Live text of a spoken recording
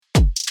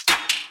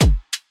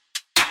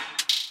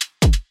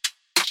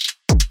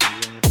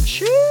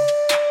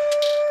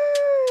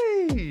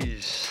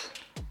Jeez.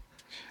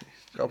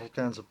 Couple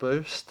cans of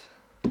boost.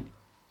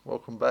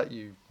 Welcome back,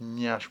 you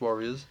Nyash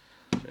warriors.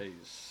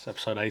 Jeez,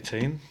 episode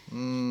 18.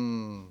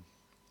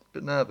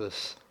 Bit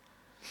nervous.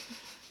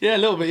 Yeah, a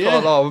little bit, yeah.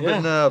 Can't lie, I'm a yeah.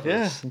 bit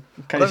nervous. Yeah.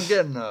 I don't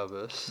get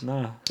nervous.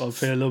 No, I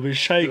feel a little bit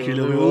shaky, a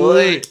little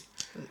bit.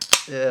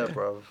 Yeah,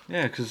 bro.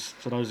 Yeah, because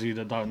for those of you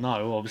that don't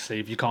know, obviously,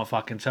 if you can't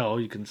fucking tell,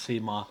 you can see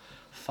my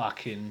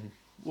fucking...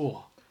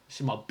 Oh,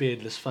 see my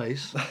beardless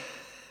face.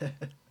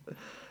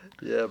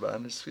 Yeah,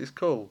 man, it's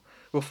cool.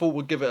 We thought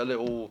we'd give it a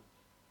little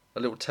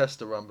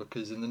tester run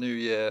because in the new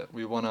year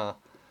we want to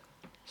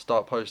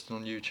start posting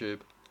on YouTube.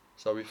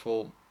 So we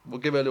thought we'll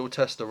give it a little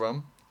tester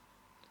run.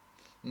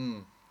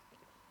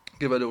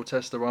 Give it a little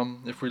tester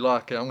run. If we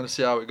like it, I'm going to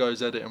see how it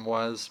goes editing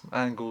wise,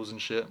 angles and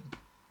shit.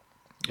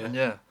 Yeah. And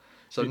yeah.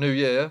 So new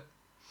year,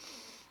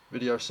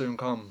 video soon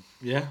come.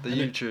 Yeah. The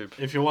YouTube.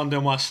 If you're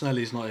wondering why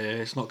Snelly's not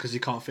here, it's not because he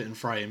can't fit in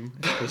frame.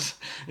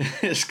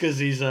 It's because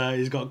he's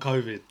got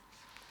COVID.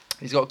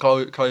 He's got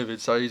COVID,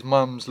 so his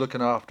mum's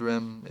looking after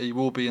him. He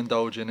will be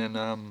indulging in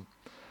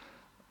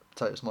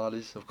potato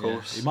smileys, of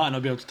course. Yeah, he might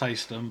not be able to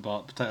taste them,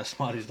 but potato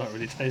smileys don't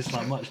really taste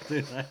like much,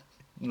 do they?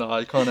 No,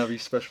 you can't have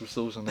his special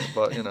sauce on it,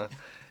 but, you know,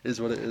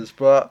 is what it is.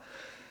 But,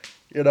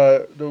 you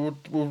know,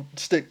 we'll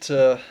stick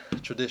to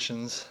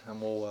traditions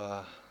and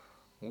we'll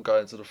go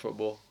into the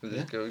football.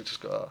 Yeah. It's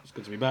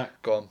good to be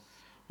back. Go on.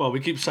 Well,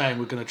 we keep saying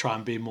we're going to try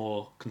and be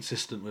more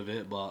consistent with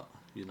it, but,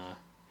 you know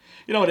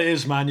what it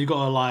is, man. You've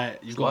got a lot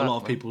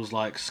of people's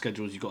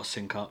schedules you've got to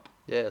sync up.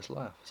 Yeah, it's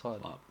life. It's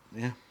hard. But,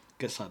 yeah,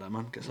 gets like that,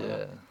 man. Gets like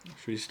that.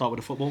 Should we start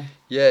with the football?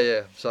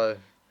 Yeah. So,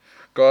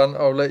 go on.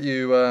 I'll let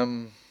you go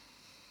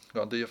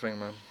on, do your thing,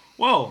 man.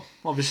 Well,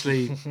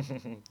 obviously...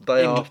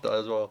 day after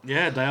as well.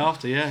 Yeah, day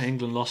after, yeah.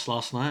 England lost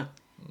last night.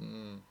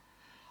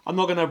 I'm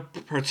not going to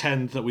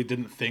pretend that we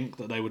didn't think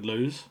that they would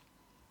lose.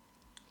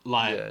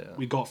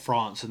 We got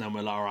France and then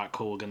we're like, all right,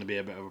 cool, we're going to be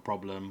a bit of a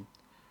problem.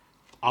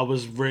 I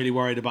was really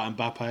worried about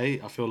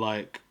Mbappe. I feel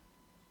like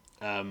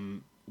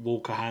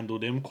Walker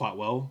handled him quite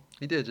well.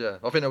 He did, yeah.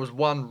 I think there was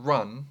one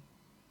run.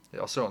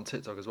 Yeah, I saw it on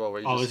TikTok as well.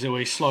 Where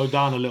he slowed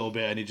down a little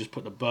bit and he just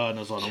put the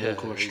burners on and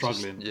Walker was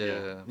struggling.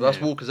 But that's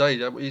Walker's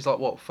age. He's like,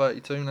 what,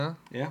 32 now?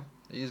 Yeah.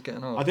 He's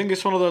getting old. I think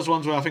it's one of those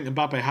ones where I think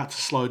Mbappe had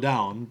to slow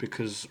down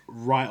because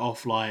right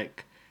off,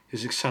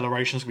 his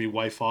acceleration's going to be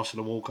way faster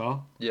than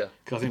Walker. Yeah.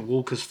 Because I think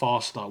Walker's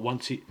faster.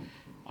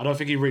 I don't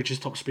think he reaches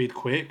top speed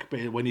quick, but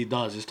when he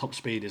does, his top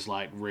speed is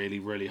really,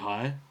 really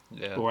high.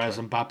 Yeah. Whereas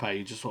Mbappe,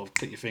 you just sort of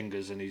click your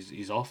fingers and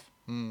he's off.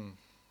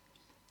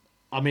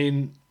 I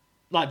mean,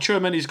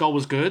 Tchouameni's goal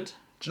was good.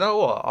 Do you know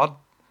what?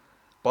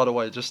 By the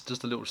way, just a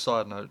little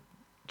side note.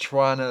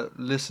 Trying to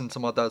listen to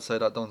my dad say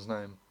that Don's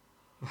name.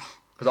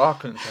 Because I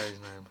couldn't say his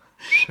name.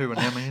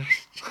 Tchouameni.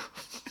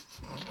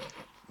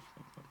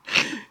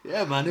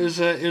 Yeah, man, it was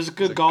a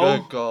good goal.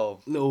 Good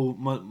goal.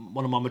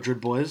 One of my Madrid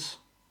boys.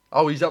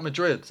 Oh, he's at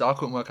Madrid, so I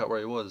couldn't work out where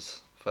he was.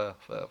 Fair.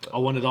 I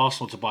wanted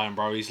Arsenal to buy him,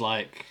 bro. He's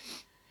like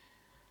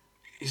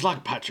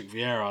Patrick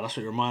Vieira. That's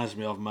what he reminds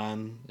me of,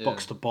 man. Yeah.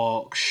 Box to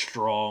box,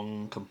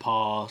 strong, can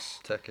pass.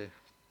 Techie.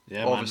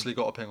 Yeah, Obviously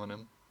got a ping on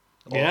him.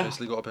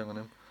 Obviously got a ping on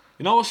him.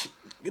 You know what?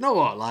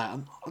 I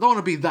don't want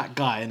to be that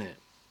guy, innit?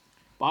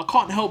 But I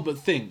can't help but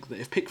think that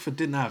if Pickford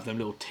didn't have them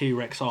little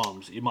T-Rex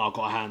arms, he might have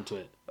got a hand to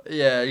it.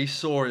 Yeah, he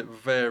saw it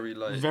very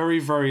late. Very,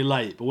 very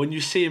late. But when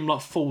you see him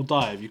full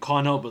dive, you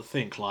can't help but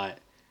think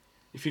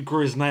if he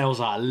grew his nails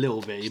out a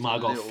little bit, he might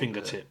have got a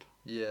fingertip.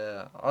 Bit.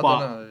 Yeah, I don't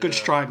know. Good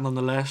strike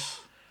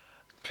nonetheless.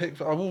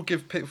 I will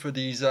give Pickford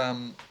his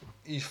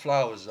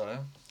flowers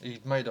though.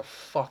 He made a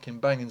fucking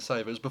banging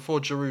save. It was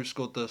before Giroud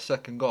scored the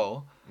second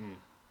goal.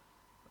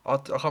 I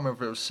can't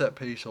remember if it was set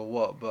piece or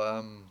what,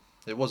 but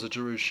it was a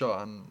Giroud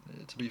shot, and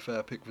to be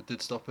fair, Pickford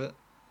did stop it.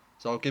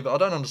 So I'll give it. I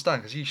don't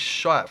understand because he's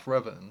shy for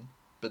Everton,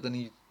 but then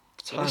he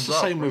turns up. It's the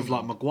same with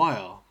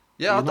Maguire.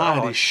 Yeah,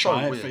 United he's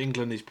shy. For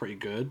England, he's pretty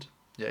good.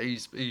 Yeah,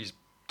 he's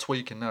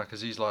tweaking now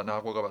because he's like,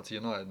 I've got to go back to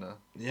United now.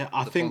 Yeah,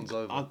 I think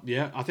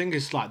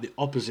it's the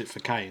opposite for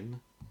Kane.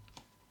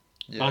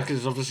 Yeah,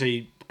 because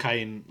obviously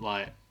Kane,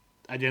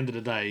 at the end of the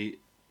day,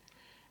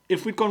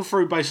 if we'd gone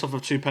through based off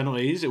of 2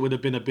 penalties, it would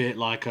have been a bit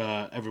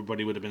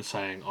everybody would have been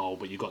saying, oh,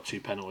 but you got 2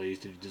 penalties,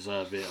 did you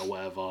deserve it or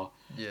whatever?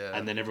 Yeah.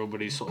 And then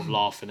everybody's sort of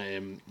laughing at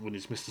him when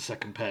he's missed the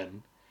second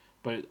pen.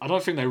 But I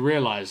don't think they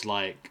realise,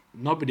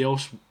 nobody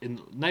else...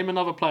 Name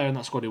another player in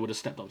that squad who would have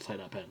stepped up to take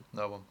that pen.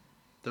 No one.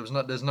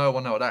 There's no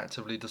one that would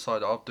actively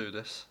decide, I'll do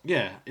this.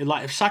 Yeah.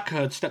 If Saka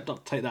had stepped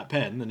up to take that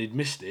pen and he'd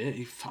missed it,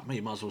 he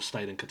might as well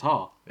stayed in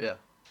Qatar. Yeah.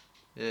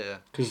 Yeah.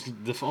 Because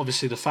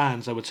obviously the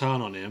fans, they would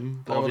turn on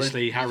him. But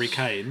obviously Harry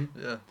Kane...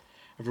 Yeah.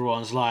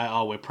 Everyone's like,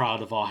 oh, we're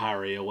proud of our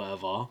Harry or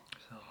whatever. Oh,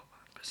 man,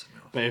 pissing me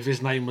off. But if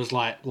his name was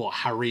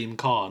Harim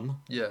Khan...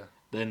 Yeah.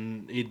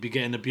 Then he'd be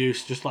getting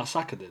abused just like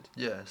Saka did.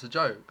 Yeah, it's a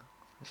joke.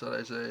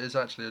 It's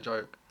actually a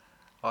joke.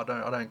 I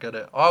don't get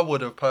it. I would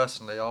have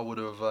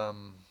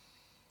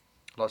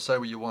say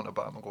what you want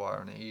about Maguire,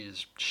 and he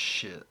is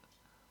shit,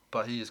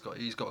 but he's got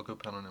a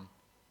good pen on him.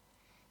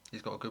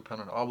 He's got a good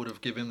pen on him. I would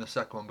have given him the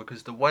second one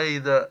because the way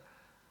that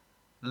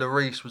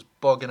Lloris was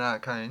bogging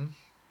out Kane.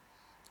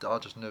 I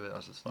just knew it. I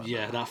was just like,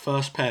 yeah, that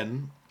first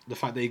pen, the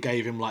fact that he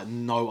gave him like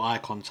no eye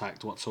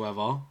contact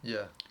whatsoever.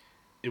 Yeah.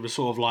 It was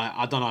sort of like,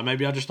 I don't know,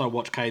 maybe I just don't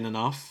watch Kane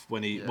enough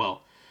when he,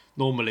 well,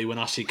 normally when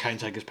I see Kane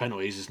take his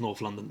penalties, it's North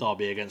London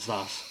derby against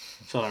us,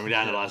 so I don't really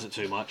analyse it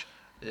too much.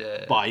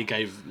 Yeah. But he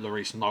gave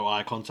Lloris no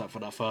eye contact for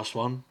that first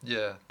one.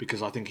 Yeah.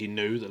 Because I think he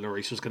knew that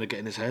Lloris was going to get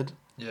in his head.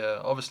 Yeah,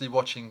 obviously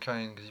watching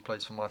Kane, because he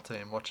plays for my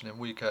team, watching him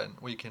week in,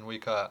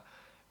 week out,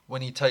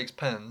 when he takes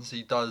pens,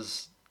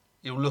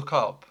 he'll look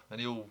up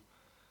and he'll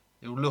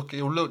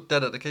look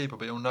dead at the keeper,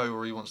 but he'll know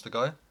where he wants to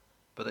go.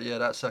 But yeah,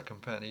 that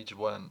second pen, he just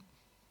weren't.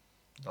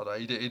 I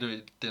don't know,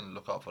 he didn't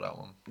look up for that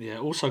one. Yeah,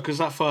 also because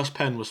that first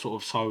pen was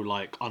sort of so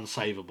like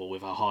unsavable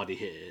with how hard he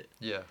hit it.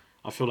 Yeah.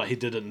 I feel like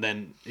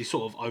he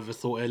sort of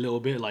overthought it a little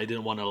bit. Like he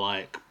didn't want to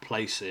like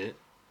place it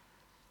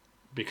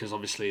because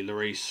obviously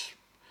Lloris.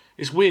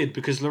 It's weird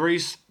because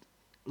Lloris,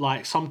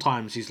 like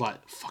sometimes he's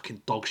like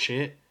fucking dog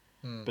shit,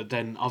 but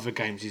then other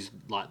games he's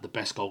like the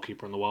best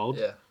goalkeeper in the world.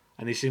 Yeah.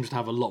 And he seems to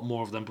have a lot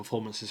more of them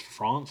performances for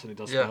France than he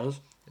does Spurs.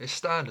 It's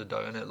standard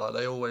though, isn't it?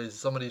 Like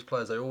some of these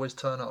players, they always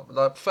turn up.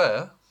 Like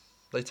fair,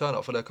 they turn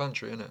up for their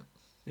country, innit?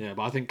 Yeah,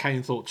 but I think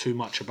Kane thought too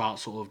much about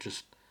sort of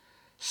just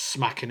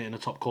smacking it in the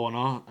top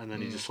corner, and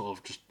then he just sort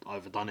of just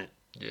overdone it.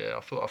 Yeah,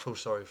 I feel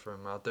sorry for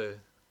him. I do,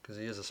 because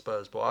he is a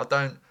Spurs boy. I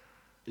don't.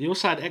 He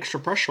also had extra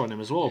pressure on him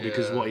as well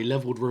because he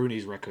levelled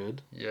Rooney's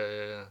record.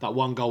 Yeah. That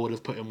one goal would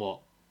have put him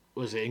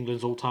was it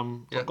England's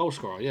all-time top goal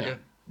scorer? Yeah.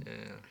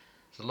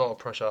 It's a lot of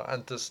pressure,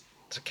 and just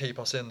to keep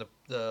us in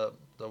the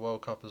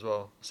World Cup as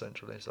well,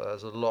 essentially. So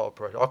there's a lot of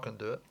pressure. I couldn't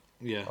do it.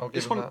 Yeah,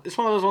 it's one of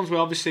those ones where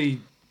obviously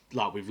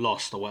like we've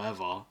lost or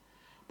whatever,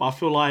 but I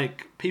feel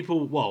like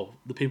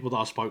the people that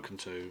I've spoken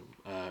to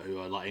who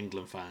are like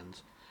England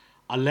fans,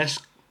 unless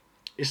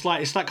it's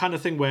that kind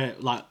of thing where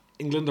like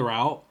England are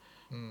out,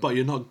 but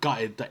you're not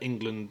gutted that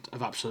England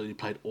have absolutely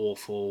played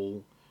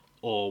awful,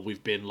 or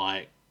we've been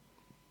like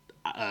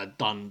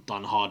done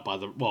hard by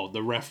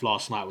the ref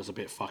last night was a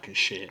bit fucking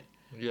shit.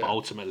 Yeah. But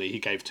ultimately he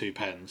gave 2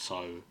 pens,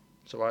 so.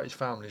 It's alright. His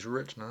family's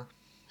rich now.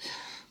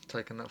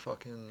 Taking that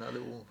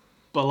little.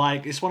 But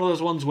like it's one of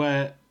those ones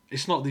where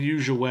it's not the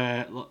usual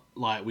where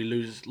like we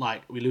lose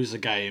a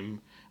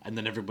game and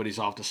then everybody's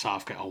after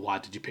Southgate. Oh, why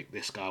did you pick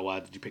this guy? Why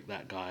did you pick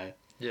that guy?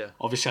 Yeah.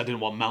 Obviously, I didn't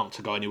want Mount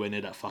to go anywhere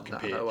near that fucking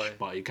pitch,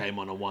 but he came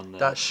on and won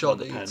that shot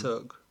that he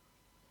took.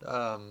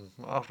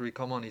 After he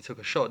come on, he took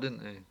a shot,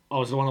 didn't he? Oh, it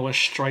was the one that went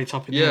straight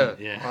up in the end?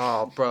 Yeah.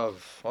 Oh, bruv.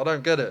 I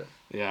don't get it.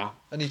 Yeah.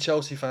 Any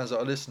Chelsea fans that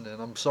are listening,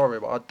 I'm sorry,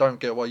 but I don't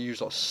get why you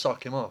lot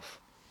suck him off.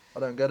 I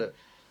don't get it.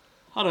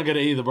 I don't get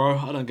it either, bro.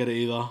 I don't get it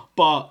either.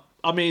 But,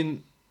 I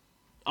mean,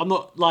 I'm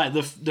not, like,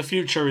 the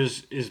future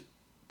is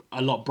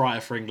a lot brighter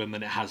for England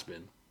than it has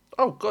been.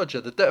 Oh, God, yeah.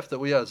 The depth that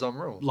we have is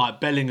unreal.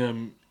 Like,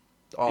 Bellingham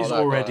is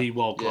already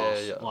world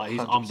class. Yeah, like, he's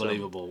 100%.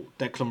 Unbelievable.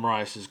 Declan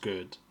Rice is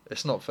good.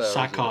 It's not fair.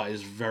 Saka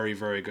is very,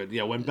 very good.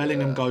 Yeah, when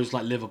Bellingham goes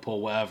like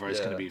Liverpool, whatever, it's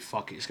gonna be it's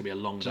gonna be a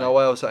long day. Do you know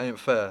what else that ain't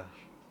fair?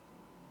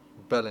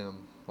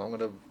 Bellingham.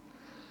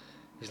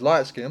 He's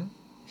light skin.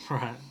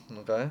 Right.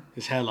 Okay.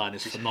 His hairline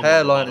is phenomenal. His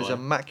hairline is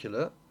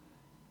immaculate.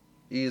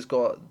 He's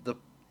got the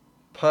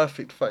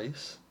perfect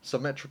face,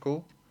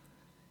 symmetrical.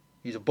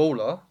 He's a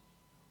baller.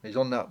 He's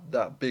on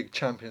that big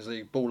Champions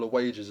League baller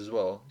wages as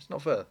well. It's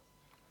not fair.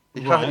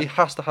 He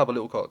has to have a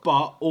little cock.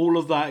 But all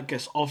of that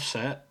gets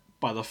offset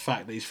by the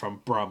fact that he's from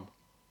Brum.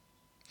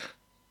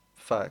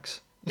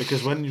 Facts.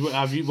 Because when you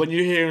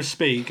hear him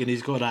speak and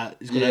he's got that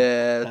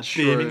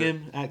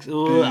Birmingham accent.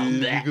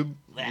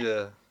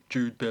 Yeah,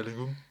 Jude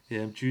Bellingham.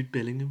 Yeah, I'm Jude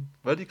Bellingham.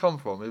 Where did he come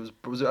from?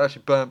 Was it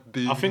actually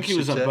Birmingham? I think he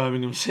was at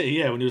Birmingham City.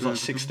 Yeah, when he was like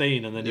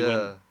 16, and then he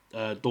went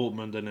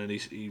Dortmund, and then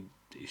he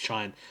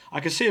shined. I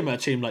can see him at a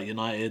team like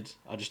United.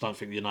 I just don't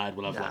think United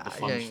will have like the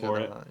funds for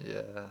it.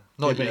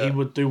 But he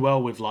would do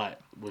well with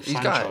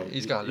Sancho.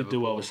 He's going He'd do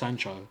well with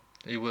Sancho.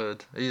 He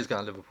would. He is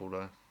going to Liverpool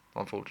though.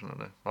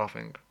 Unfortunately, I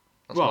think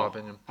that's my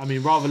opinion. I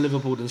mean, rather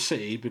Liverpool than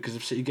City, because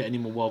if City get any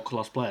more world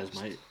class players,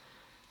 mate,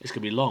 it's gonna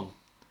be long.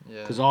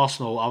 Yeah. Because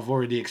Arsenal, I've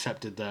already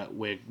accepted that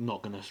we're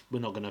not gonna finish. We're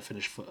not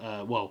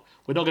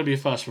gonna be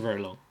first for very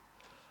long.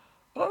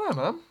 I don't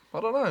know, man. I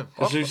don't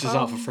know. Jesus is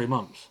out for 3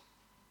 months.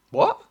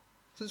 What?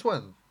 Since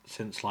when?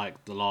 Since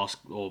like the last,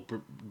 I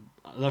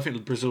don't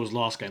think Brazil's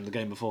last game, the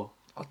game before.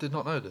 I did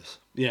not know this.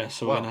 Yeah,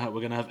 so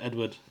we're gonna have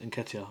Edward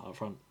Nketiah up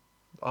front.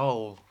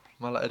 Oh,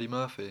 man, like Eddie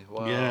Murphy.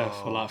 Wow. Yeah,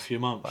 for like a few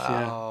months.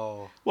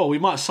 Wow. Yeah. Well, we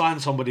might sign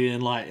somebody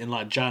in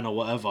Jan or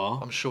whatever.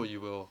 I'm sure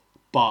you will.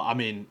 But I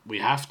mean, we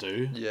have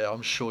to. Yeah,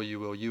 I'm sure you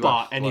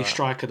will. Any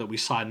striker that we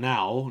sign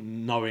now,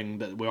 knowing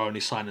that we're only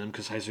signing them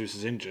because Jesus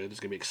is injured, it's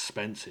gonna be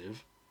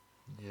expensive.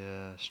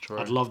 Yeah, it's true.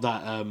 I'd love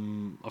that.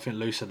 I think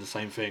Lou said the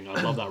same thing.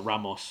 I'd love that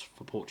Ramos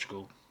for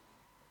Portugal.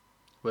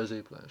 Where's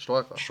he playing?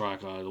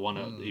 Striker. The one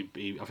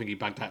that I think he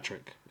bagged that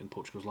trick in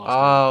Portugal's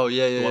last game.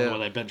 Yeah. The one where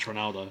they bench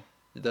Ronaldo.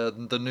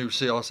 The new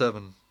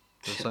CR7.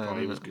 Bro,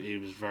 he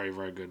was very,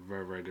 very good.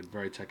 Very, very good.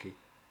 Very techie.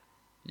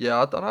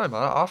 Yeah, I don't know,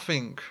 man. I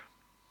think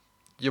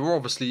you're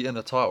obviously in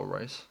a title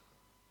race.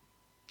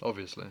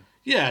 Obviously.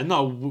 Yeah,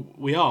 no,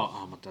 we are.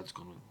 Oh, my dad's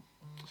gone.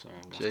 Sorry,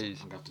 I'm going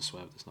to have to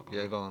swear, but it's not going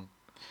to. Yeah, go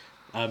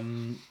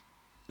on.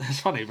 It's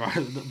funny, bro.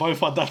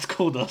 Both our dads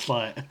called us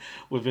like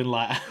within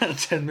like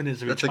 10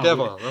 minutes of each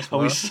together. other. That's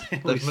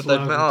right. They've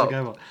met up.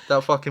 Together.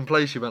 That fucking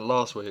place you went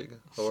last week,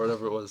 or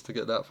whatever it was, to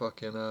get that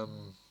fucking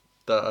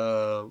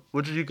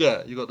what did you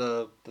get? You got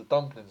the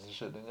dumplings and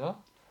shit, didn't you?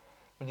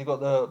 When you got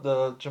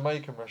the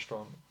Jamaican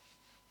restaurant,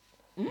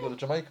 you got the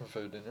Jamaican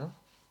food, didn't you?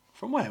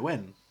 From where?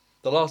 When?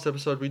 The last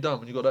episode we done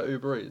when you got that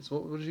Uber Eats.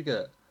 What did you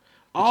get?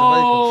 Yeah,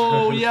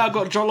 I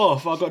got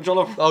Jollof.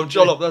 Oh,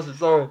 Jollof, that's it.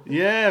 Sorry.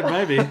 Yeah,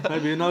 maybe.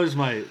 Who knows,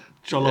 mate?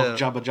 Jollof,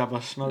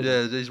 Jabba Snowden.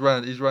 Yeah,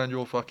 he's ran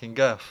your fucking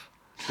gaff,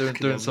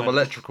 doing some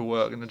electrical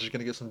work, and they're just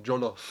gonna get some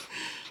Jollof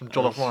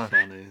wine.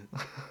 Funny.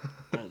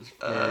 That's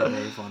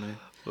very funny.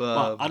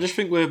 But I just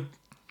think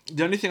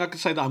the only thing I can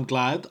say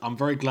that I'm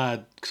very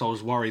glad because I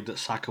was worried that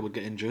Saka would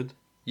get injured.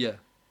 Yeah.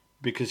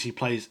 Because he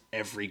plays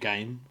every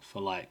game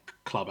for like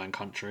club and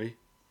country.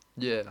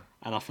 Yeah.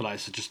 And I feel like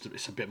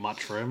it's a bit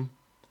much for him.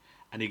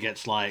 And he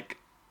gets like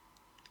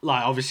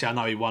obviously I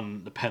know he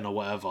won the pen or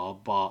whatever,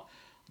 but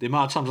the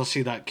amount of times I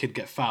see that kid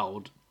get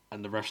fouled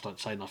and the refs don't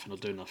say nothing or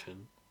do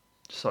nothing.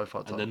 So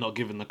fucked up. And they're not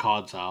giving the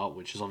cards out,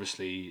 which is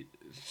obviously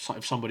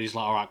if somebody's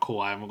like, all right, cool,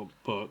 I haven't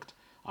got booked,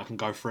 I can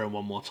go through him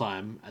one more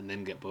time and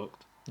then get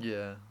booked.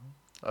 Yeah.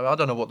 I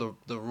don't know what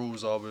the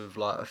rules are with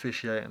like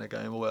officiating a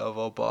game or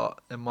whatever, but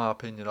in my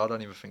opinion, I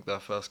don't even think their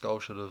first goal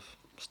should have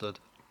stood,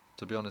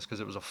 to be honest,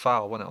 because it was a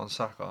foul, wasn't it, on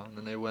Saka, and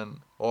then they went,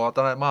 or I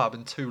don't know, it might have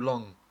been too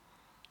long.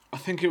 I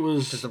think it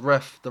was because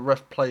the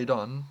ref played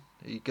on.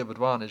 He gave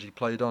advantage. He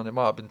played on. It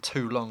might have been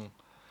too long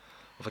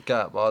of a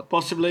gap, but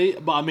possibly.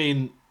 But I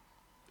mean,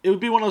 it would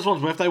be one of those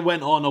ones where if they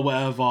went on or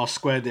whatever,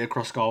 squared it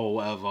across goal or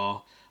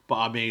whatever. But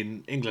I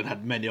mean, England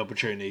had many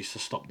opportunities to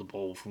stop the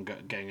ball from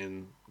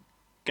getting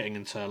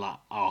into like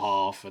our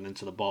half and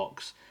into the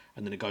box,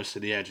 and then it goes to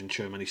the edge and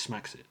Tchouaméni and he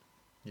smacks it.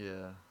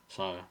 Yeah.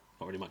 So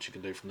not really much you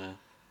can do from there.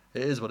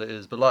 It is what it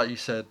is. But like you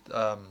said,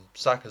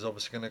 Saka's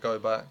obviously going to go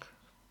back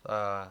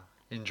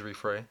injury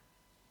free,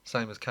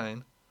 same as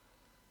Kane,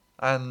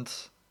 and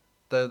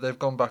they've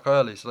gone back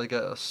early, so they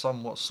get a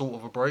somewhat sort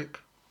of a break.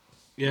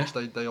 Yeah.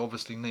 Which they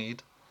obviously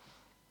need,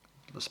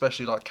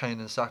 especially like Kane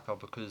and Saka,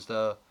 because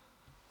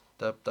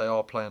they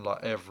are playing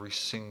like every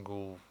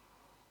single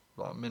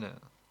like minute.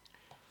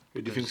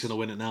 Who do you think's going to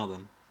win it now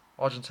then?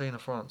 Argentina,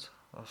 France.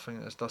 I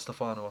think that's the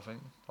final. I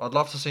think I'd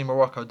love to see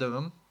Morocco do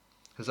them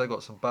because they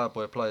got some bad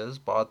boy players,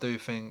 but I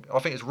think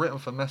it's written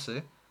for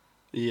Messi.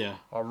 Yeah.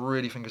 I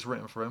really think it's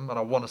written for him, and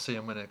I want to see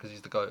him win it because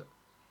he's the GOAT.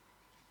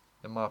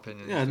 In my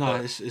opinion. Yeah, no,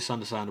 it's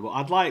understandable.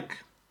 I'd like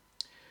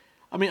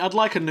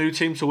a new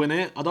team to win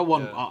it. I don't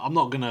want. Yeah. I'm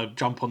not gonna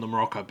jump on the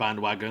Morocco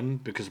bandwagon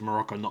because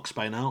Morocco knocked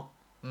Spain out.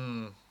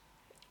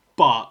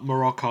 But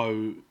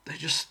Morocco, they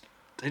just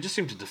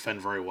seem to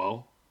defend very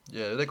well.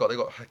 Yeah, they got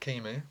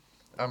Hakimi,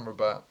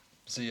 Amrabat,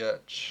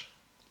 Ziyech.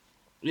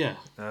 Yeah.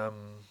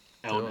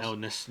 El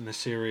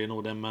Nesiri and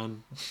all them,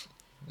 man.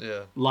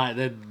 Yeah. Like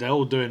they're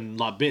all doing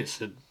like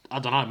bits. I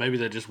don't know. Maybe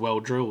they're just well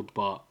drilled,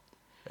 but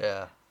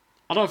yeah.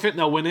 I don't think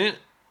they'll win it.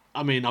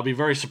 I mean, I'll be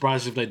very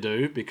surprised if they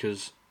do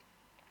because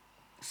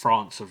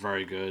France are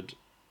very good,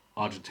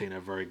 Argentina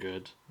are very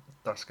good.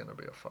 That's gonna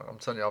be a fun. I'm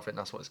telling you, I think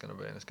that's what it's gonna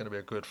be, and it's gonna be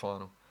a good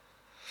final.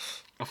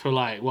 I feel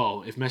like,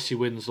 well, if Messi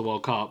wins the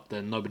World Cup,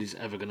 then nobody's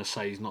ever gonna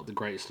say he's not the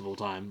greatest of all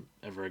time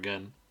ever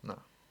again. No.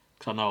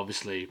 Because I know,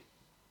 obviously,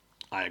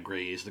 I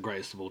agree he's the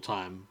greatest of all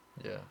time.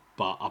 Yeah.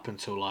 But up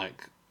until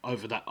like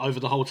over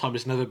the whole time,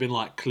 it's never been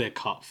like clear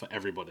cut for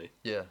everybody.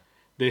 Yeah.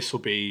 This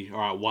will be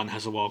alright. One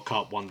has a World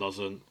Cup, one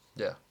doesn't.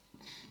 Yeah.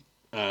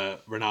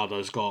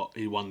 Ronaldo's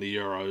he won the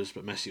Euros,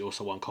 but Messi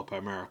also won Copa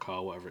America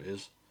or whatever it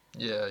is.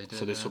 Yeah, he did.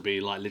 So this will be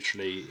like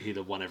literally he'd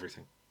have won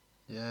everything.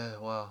 Yeah,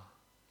 wow.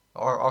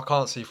 I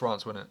can't see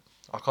France win it.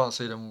 I can't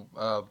see them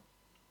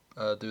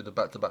do the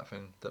back-to-back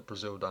thing that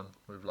Brazil done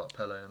with like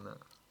Pele and that.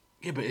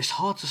 Yeah, but it's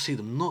hard to see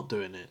them not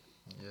doing it.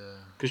 Yeah.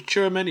 Because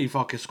Tchouaméni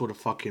fucking scored a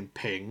fucking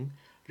ping.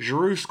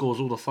 Giroud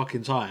scores all the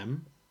fucking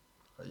time.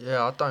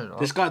 Yeah, I don't.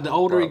 This guy, the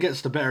older he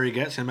gets, the better he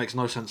gets, and it makes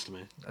no sense to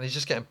me. And he's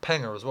just getting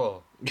Penga as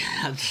well.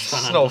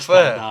 It's not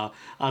fair.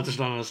 I just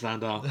don't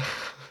understand how.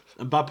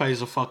 Mbappe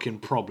is a fucking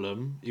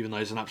problem, even though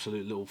he's an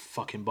absolute little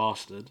fucking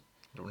bastard.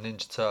 Little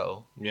Ninja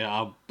Turtle.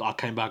 Yeah, I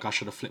came back, I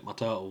should have flipped my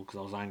turtle because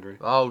I was angry.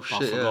 Oh,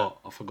 shit,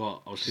 I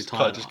forgot. I was too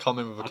tired. Just come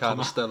in with a can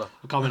of Stella.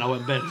 I come in, I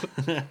went to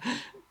bed.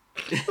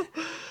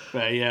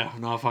 But yeah,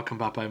 no, fucking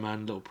Mbappe,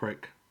 man, little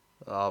prick.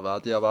 Oh,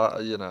 man, yeah,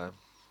 but, you know,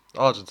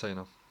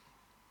 Argentina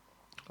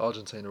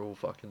all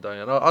fucking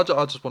day. And I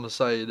just want to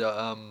say that,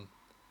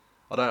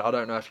 I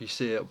don't know if you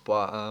see it,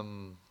 but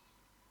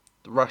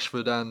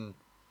Rashford and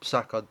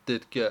Saka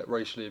did get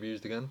racially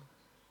abused again.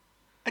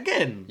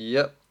 Again?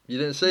 Yep. You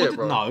didn't see it,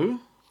 bro? No.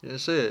 You didn't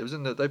see it. It was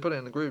they put it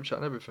in the group chat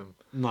and everything.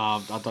 No,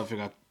 I don't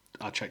think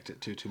I checked it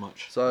too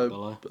much.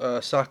 So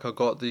Saka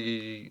got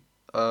the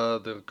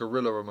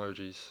gorilla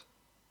emojis.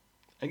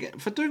 Again,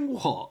 for doing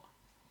what?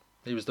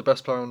 He was the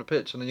best player on the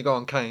pitch, and then you go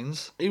on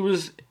Kane's. He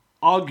was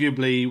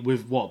arguably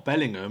with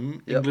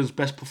Bellingham, yep. England's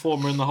best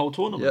performer in the whole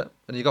tournament. Yeah,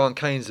 and you go on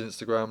Kane's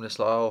Instagram, and it's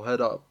like, oh,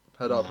 head up,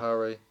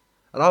 Harry.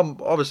 And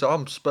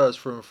I'm Spurs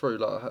through and through.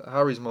 Like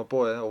Harry's my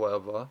boy or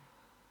whatever,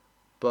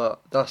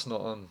 but that's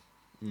not on.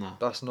 No.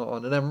 That's not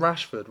on. And then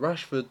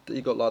Rashford,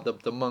 he got like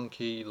the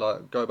monkey,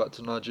 like go back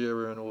to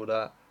Nigeria and all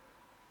that.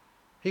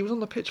 He was on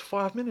the pitch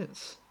 5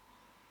 minutes.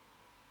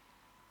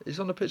 He's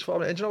on the pitch 5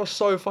 minutes. And you know what's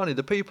so funny?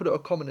 The people that are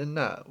commenting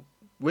that,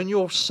 when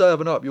you're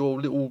serving up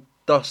your little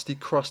dusty,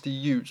 crusty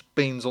utes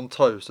beans on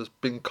toast that's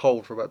been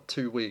cold for about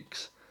 2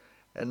 weeks,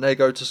 and they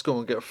go to school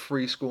and get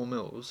free school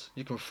meals,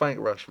 you can thank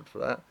Rashford for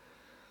that.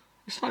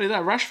 It's funny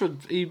that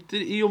Rashford,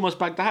 he almost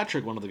bagged the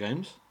hat-trick one of the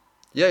games.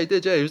 Yeah, he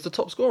did, yeah. He was the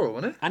top scorer,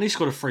 wasn't he? And he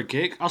scored a free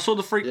kick. I saw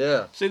the free...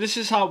 Yeah. See, this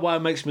is why it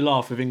makes me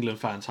laugh with England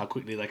fans, how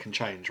quickly they can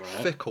change, right?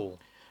 Fickle.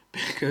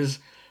 Because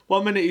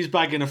 1 minute he's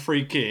bagging a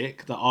free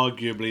kick that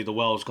arguably the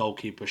Wales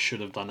goalkeeper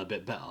should have done a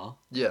bit better.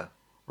 Yeah.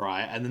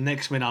 Right? And the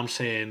next minute I'm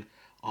saying,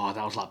 oh,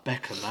 that was like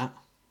Beckham, that.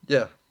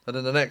 Yeah. And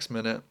then the next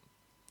minute,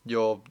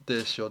 you're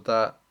this, you're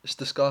that. It's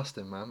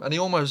disgusting, man. And he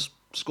almost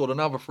scored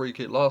another free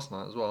kick last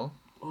night as well.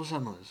 What was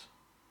that noise?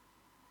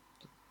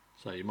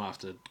 So you might have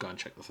to go and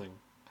check the thing.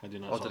 How do you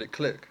know? Oh, did it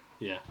click?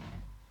 Yeah.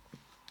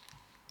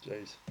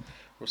 Jeez.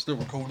 We're still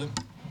recording.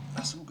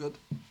 That's all good.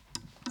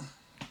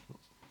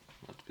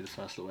 Have to be the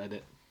first little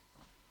edit.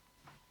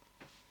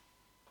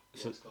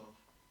 Yeah, So, it's gone off.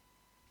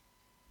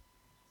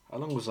 how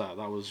long was that?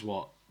 That was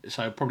what?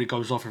 So it probably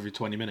goes off every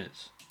 20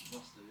 minutes.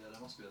 Must do, yeah.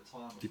 There must be a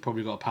timer. You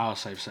probably got a power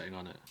save setting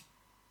on it.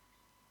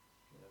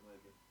 Yeah,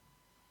 maybe.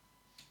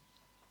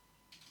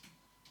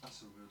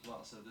 That's all good. Like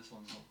I said, this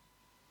one's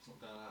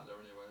not going out there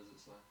anyway, is it?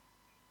 So.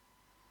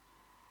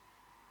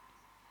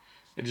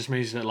 It just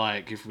means that,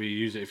 like, if we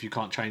use it, if you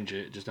can't change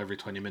it, just every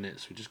 20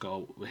 minutes, we just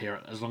got to hear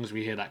it. As long as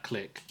we hear that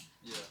click.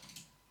 Yeah.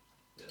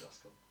 Yeah, that's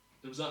cool.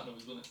 It was that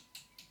noise, wasn't it?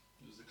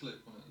 It was the click,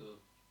 wasn't it?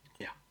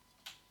 Yeah.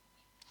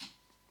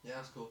 Yeah,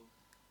 that's cool.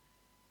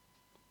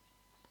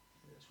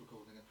 Yeah, it's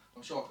recording it.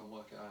 I'm sure I can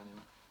work it out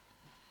anyway.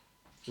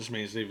 Just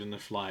means even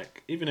if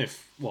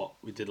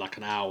we did like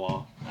an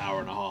hour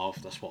and a half,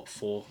 that's what,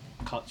 4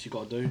 cuts you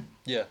got to do.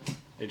 Yeah.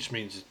 It just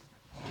means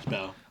it's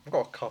better. I've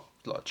got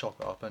to chop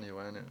it up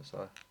anyway, innit?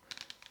 So.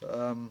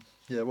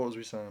 Yeah, what was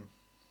we saying?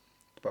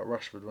 About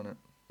Rashford, wasn't it?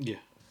 Yeah.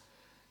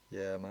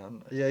 Yeah,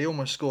 man. Yeah, he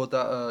almost scored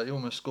that. He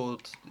almost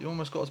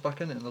got us back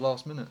in it in the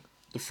last minute.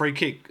 The free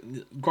kick,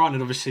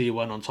 granted, obviously he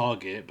went on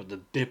target, but the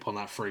dip on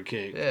that free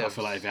kick, Yeah, I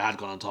feel like if it had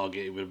gone on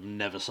target, he would have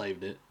never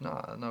saved it.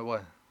 Nah, no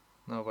way.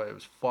 No way. It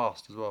was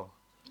fast as well.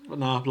 But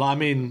no, like, I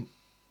mean,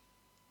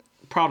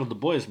 proud of the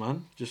boys,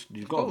 man. Just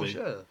you've got to be.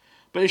 Yeah.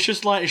 But it's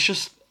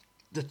just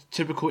the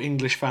typical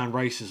English fan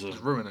racism.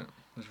 Just ruin it.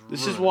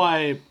 This is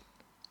why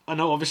I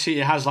know. Obviously,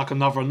 it has like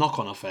another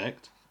knock-on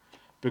effect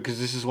because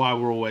this is why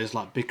we're always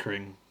like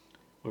bickering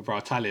with our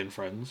Italian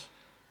friends,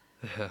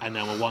 and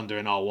then we're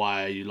wondering,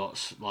 why are you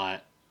lots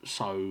like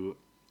so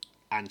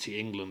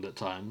anti-England at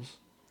times?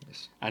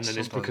 And then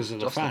it's because of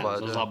the fans. I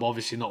was like, well,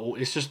 obviously not all.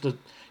 It's just you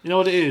know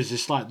what it is.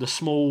 It's like the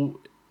small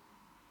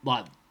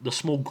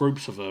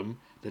groups of them.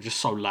 They're just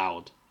so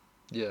loud.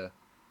 Yeah,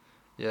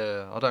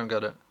 yeah. I don't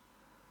get it.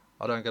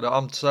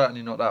 I'm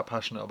certainly not that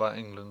passionate about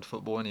England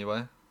football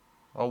anyway.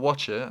 I'll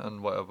watch it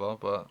and whatever,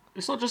 but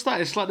it's not just that.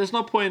 It's like there's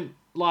no point,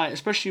 like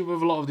especially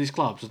with a lot of these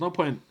clubs.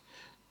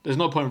 There's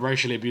no point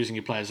racially abusing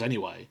your players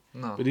anyway.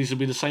 No. But these will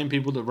be the same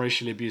people that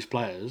racially abuse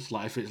players.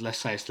 Like if it's, let's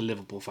say it's the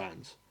Liverpool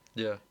fans.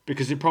 Yeah.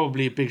 Because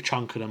probably a big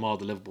chunk of them are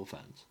the Liverpool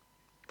fans.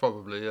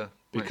 Probably, yeah.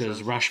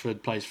 Because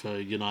Rashford plays for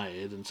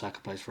United and Saka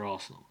plays for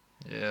Arsenal.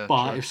 Yeah.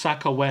 But true. if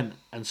Saka went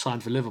and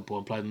signed for Liverpool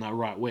and played on that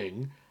right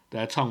wing,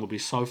 their tongue would be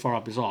so far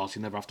up his arse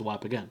he'd never have to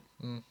wipe again.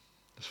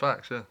 It's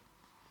facts, yeah.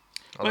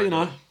 But you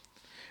know,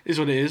 is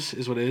what it is.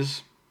 Is what it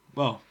is.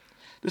 Well,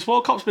 this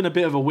World Cup's been a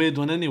bit of a weird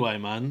one anyway,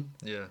 man.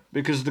 Yeah.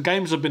 Because the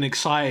games have been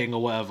exciting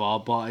or whatever,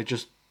 but it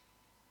just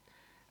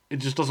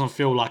doesn't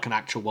feel like an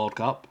actual World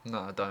Cup. No,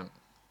 I don't.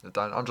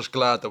 I'm just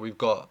glad that we've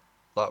got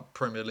like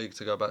Premier League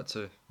to go back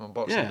to on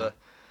Boxing Day.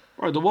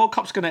 Right, the World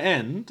Cup's going to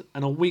end,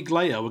 and a week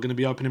later we're going to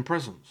be opening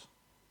presents.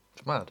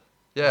 It's mad.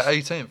 Yeah,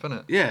 18th, isn't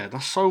it? Yeah,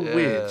 that's so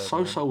weird.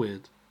 So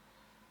weird.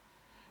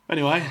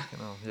 Anyway,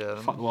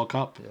 fuck the World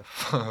Cup. Yeah,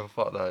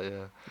 fuck that,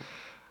 yeah.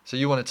 So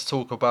you wanted to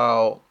talk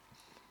about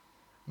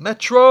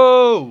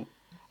Metro!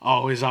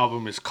 Oh, his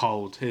album is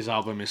cold. His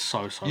album is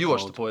so cold. You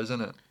watched The Boys,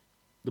 innit?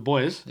 The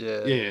Boys?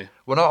 Yeah. Yeah.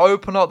 When I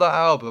open up that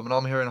album and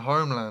I'm hearing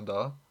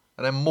Homelander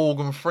and then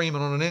Morgan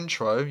Freeman on an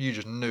intro, you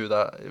just knew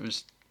that it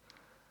was...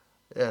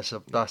 Yeah,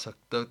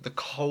 the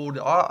cold...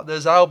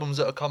 there's albums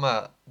that have come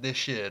out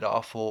this year that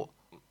I thought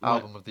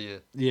album of the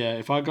year. Yeah,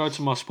 if I go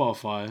to my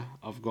Spotify,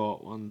 I've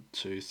got 1,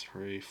 2,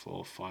 3,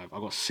 4, 5.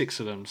 I've got 6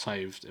 of them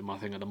saved in my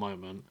thing at the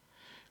moment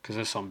because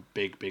there's some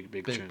big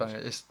tunes. Bang.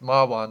 It's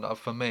my one,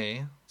 for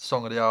me,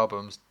 song of the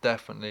album's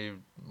definitely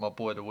my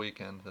boy The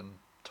Weeknd and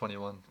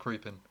 21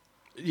 Creeping.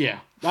 Yeah,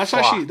 that's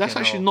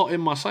actually not in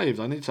my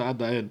saved. I need to add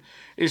that in.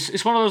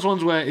 It's one of those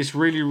ones where it's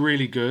really,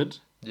 really good.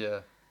 Yeah.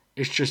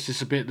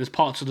 It's a bit. There's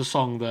parts of the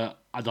song that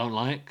I don't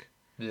like.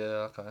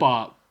 Yeah. Okay.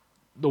 But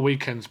The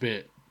Weeknd's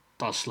bit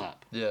does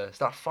slap. Yeah, it's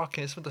that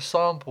fucking. It's with the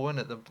sample,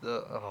 innit?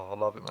 I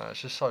love it, man.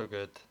 It's just so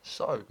good,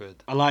 so good.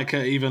 I like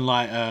it, even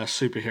like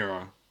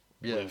Superhero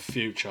Yeah. with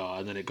Future,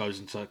 and then it goes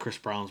into Chris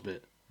Brown's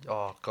bit.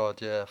 Oh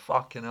god, yeah,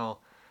 fucking hell.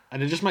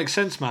 And it just makes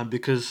sense, man,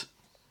 because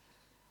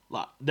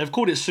like they've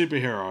called it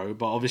Superhero,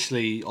 but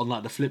obviously on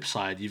like the flip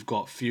side, you've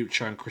got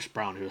Future and Chris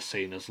Brown, who are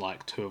seen as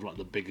like two of like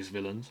the biggest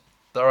villains.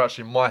 They're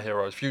actually my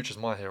heroes. Future's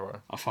my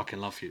hero. I fucking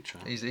love Future.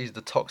 He's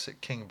the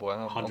toxic king boy.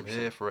 I'm 100%.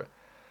 here for it.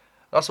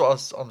 That's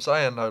what I'm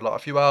saying though. Like a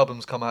few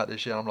albums come out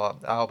this year, and I'm like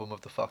album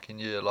of the fucking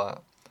year. Like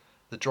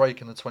the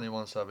Drake and the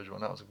 21 Savage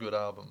one. That was a good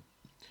album.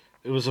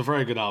 It was a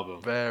very good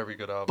album. Very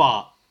good album.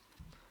 But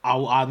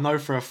I know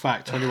for a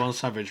fact 21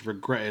 Savage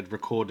regretted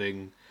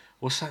recording.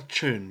 What's that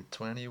tune?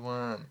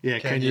 21. Yeah,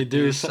 can you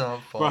do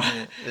something for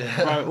me?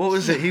 Yeah. Right, what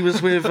was it? He was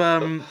with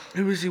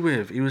who was he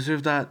with? He was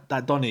with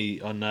that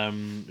Donny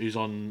on who's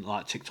on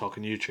like TikTok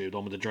and YouTube, the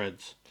one with the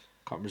dreads.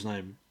 Can't remember his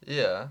name.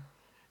 Yeah.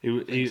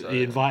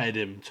 He invited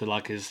him to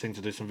like his thing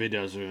to do some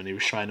videos with him, and he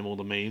was showing him all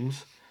the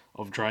memes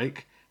of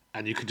Drake,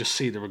 and you could just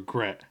see the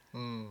regret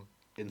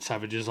in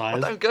Savage's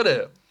eyes. I don't get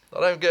it. I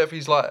don't get if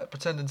he's like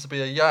pretending to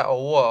be a yat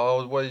or what,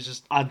 or where he's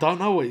just. I don't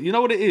know you know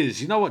what it is.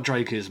 You know what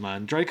Drake is,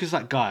 man. Drake is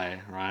that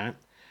guy, right?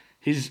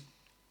 He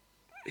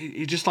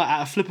just like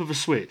at a flip of a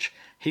switch,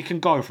 he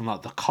can go from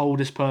like the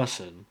coldest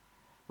person,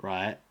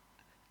 right,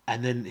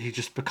 and then he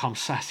just becomes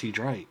sassy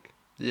Drake.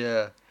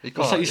 Yeah, he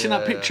can't. It's like you seen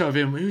that picture of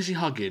him. Who's he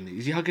hugging?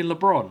 Is he hugging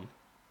LeBron?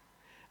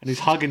 And he's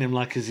hugging him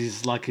like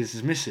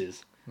his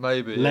missus.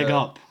 Maybe. Leg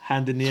up,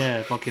 hand in the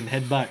air, fucking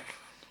head back.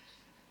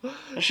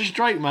 That's just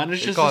Drake, man.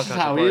 It's just This is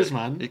how he is,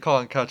 man. He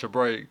can't catch a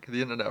break.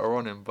 The internet are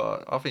on him,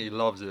 but I think he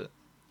loves it.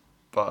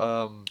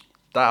 But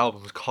that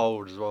album's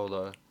cold as well,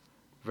 though.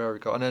 Very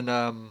cold. And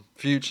then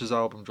Future's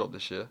album dropped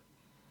this year.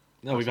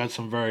 No, we've had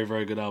some very,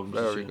 very good albums.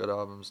 Very good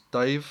albums.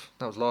 Dave,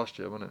 that was last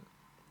year, wasn't it?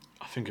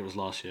 I think it was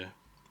last year.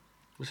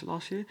 Was it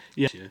last year?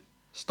 Yeah.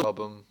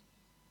 Album.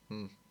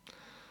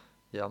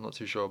 Yeah, I'm not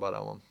too sure about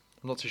that one.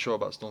 I'm not too sure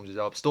about Stormzy's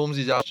album.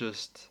 Stormzy's album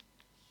just,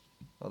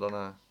 I don't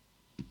know.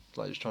 It's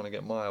like he's trying to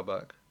get Maya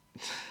back.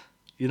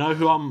 You know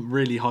who I'm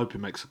really hoping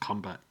makes a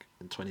comeback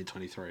in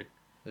 2023?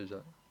 Who's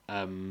that?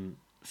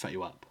 Fetty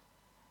Wap.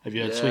 Have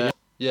you heard Sweet?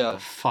 Yeah.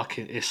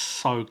 It's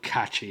so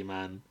catchy,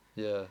 man.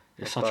 Yeah.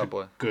 It's such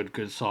a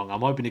good song.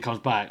 I'm hoping he comes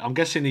back. I'm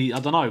guessing I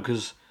don't know,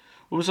 because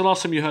when was the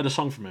last time you heard a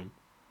song from him?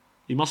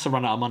 He must have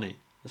run out of money.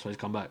 That's why he's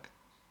come back.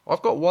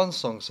 I've got one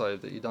song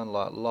saved that he done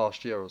like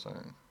last year or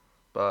something,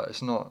 but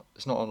it's not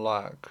on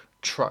like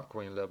Trap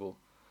Queen level.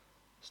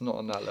 It's not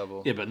on that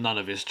level. Yeah, but none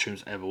of his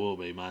tunes ever will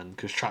be, man.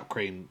 Because Trap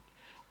Queen,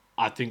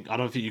 I don't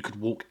think you could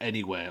walk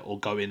anywhere or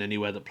go in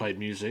anywhere that played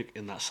music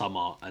in that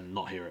summer and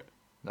not hear it.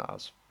 Nah,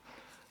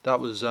 that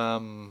was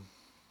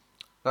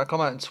that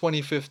come out in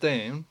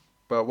 2015.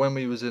 But when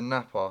we was in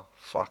Napa,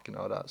 fucking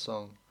hell, that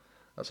song,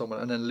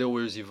 and then Lil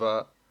Uzi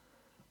Vert,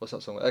 what's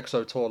that song?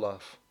 EXO Tour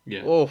Life.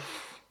 Yeah.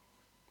 Oof.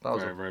 That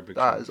was very big.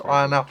 That is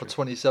Iron Apple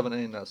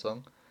 2017. That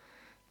song.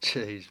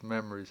 Jeez,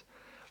 memories.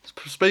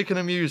 Speaking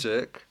of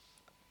music,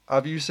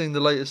 have you seen the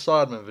latest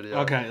Sidemen video?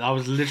 Okay, I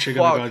was literally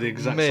going to go the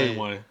exact same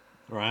way,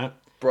 right?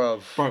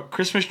 Bro,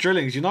 Christmas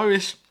Drillings, you know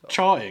it's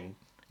charting.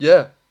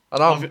 Yeah,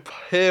 and I'm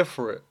here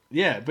for it.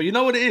 Yeah, but you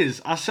know what it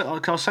is? I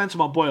was saying to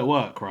my boy at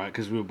work, right,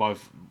 because we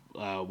both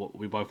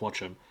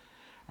watch them,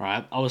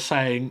 right? I was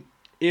saying,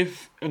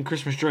 if in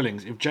Christmas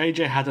Drillings, if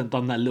JJ hadn't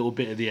done that little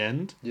bit at the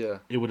end,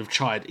 it would have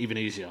charted even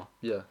easier.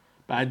 Yeah.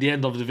 But at the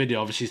end of the video,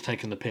 obviously he's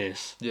taking the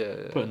piss. Yeah.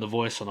 Putting the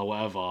voice on or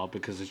whatever,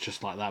 because it's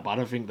just like that. But I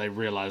don't think they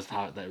realised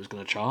that it was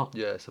going to chart.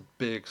 Yeah, it's a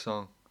big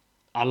song.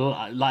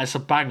 It's a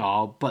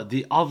banger, but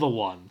the other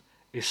one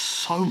is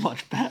so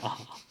much better.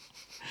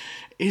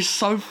 It's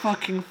so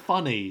fucking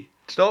funny.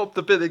 Do you know what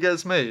the bit that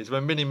gets me is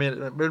when Mini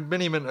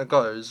Minter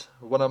goes,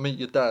 when I meet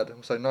your dad,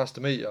 and say, nice to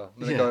meet you.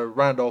 And they go,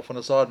 Randolph on a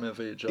Sidemen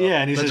feature.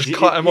 Yeah, and he says, just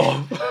cut him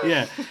off.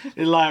 Yeah,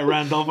 it's like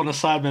Randolph on a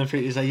Sidemen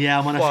feature. He's like, yeah,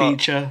 I'm on a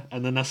feature.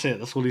 And then that's it.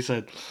 That's all he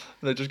said.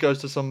 And it just goes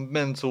to some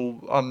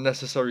mental,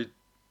 unnecessary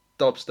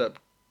dubstep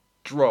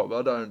drop.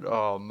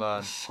 Oh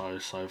man.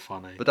 So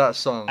funny. But that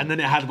song. And then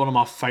it had one of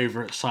my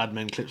favourite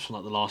Sidemen clips from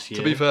like the last year.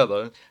 To be fair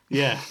though.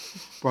 Yeah.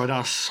 Bro, that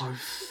was so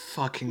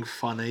fucking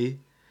funny.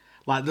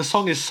 Like the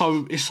song is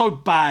so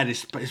bad,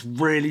 but it's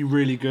really,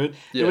 really good.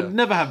 Yeah. It would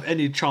never have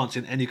any chance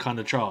in any kind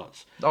of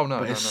charts. Oh no,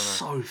 but no, it's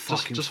so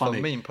fucking just funny.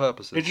 for meme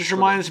purposes. It just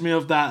reminds me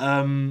of that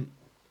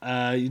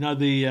you know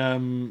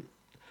the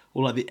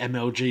all like the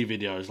MLG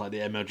videos, like the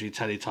MLG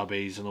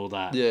Teletubbies and all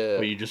that. Yeah.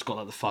 Where you just got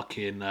like the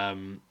fucking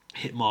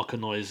hit marker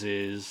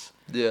noises.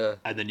 Yeah.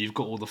 And then you've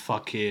got all the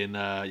fucking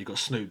you got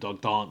Snoop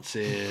Dogg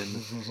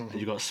dancing and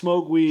you got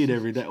smoke weed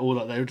every day, all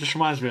that. It just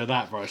reminds me of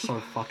that, bro. It's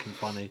so fucking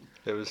funny.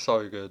 It was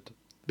so good.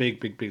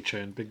 Big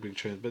tune.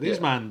 But these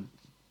man,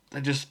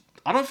 they just,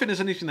 I don't think there's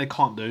anything they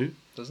can't do.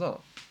 There's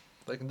not.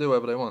 They can do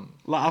whatever they want.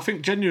 Like, I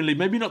think genuinely,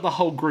 maybe not the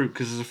whole group,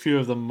 because there's a few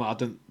of them I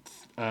don't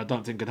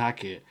think could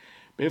hack it.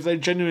 But if they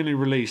genuinely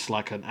release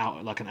like an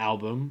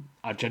album,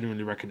 I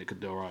genuinely reckon it could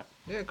do alright.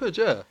 Yeah, it could,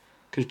 yeah.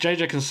 Because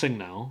JJ can sing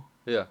now.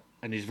 Yeah.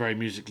 and he's very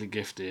musically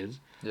gifted.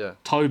 Yeah.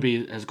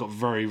 Toby has got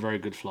very, very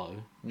good flow.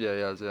 Yeah,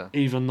 he has, yeah.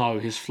 Even though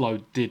his flow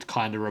did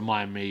kind of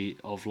remind me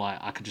of, like,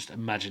 I could just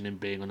imagine him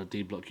being on a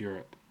D Block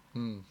Europe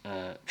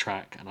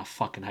track, and I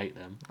fucking hate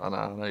them. I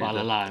know but I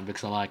allow him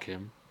because I like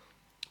him.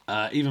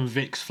 Even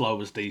Vic's flow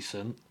was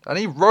decent. And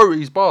he wrote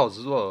his bars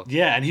as well.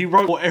 Yeah, and he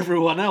wrote for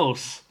everyone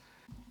else.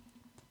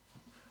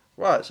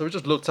 Right, so we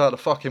just looked out the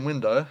fucking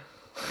window.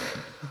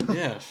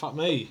 Yeah, fuck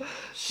me.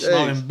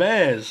 Snowing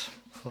bears.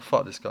 Oh,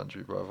 fuck this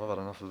country, bro. I've had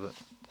enough of it.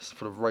 It's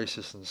full of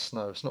racists and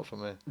snow. It's not for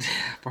me.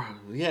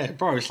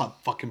 bro, it's like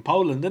fucking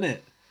Poland, isn't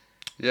it?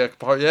 Yeah,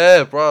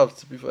 bro.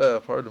 To be fair,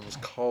 Poland was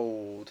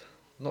cold.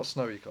 Not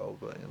snowy cold,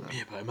 but you know.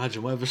 Yeah, but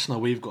imagine whatever snow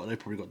we've got, they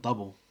probably got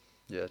double.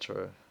 Yeah,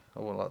 true. I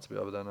wouldn't like to be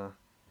over there now.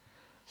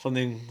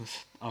 Something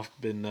I've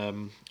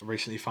been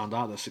recently found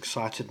out that's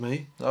excited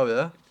me. Oh,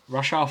 yeah?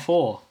 Rush Hour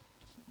 4.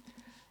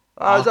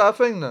 Oh, is that a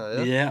thing now,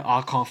 yeah? Yeah,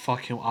 I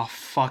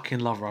fucking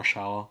love Rush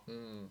Hour.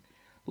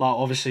 Like,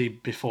 obviously,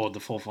 before the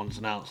fourth one's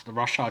announced, the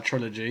Rush Hour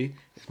trilogy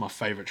is my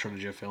favourite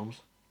trilogy of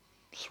films.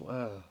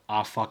 Swear.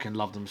 I fucking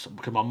love them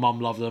because my mum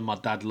loved them, my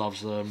dad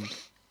loves them.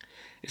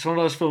 It's one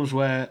of those films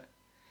where,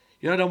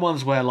 you know, the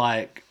ones where,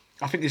 like,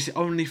 I think it's the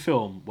only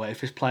film where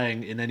if it's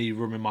playing in any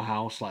room in my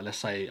house, like, let's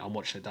say I'm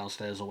watching it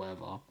downstairs or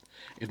whatever,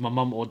 if my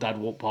mum or dad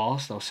walk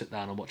past, they'll sit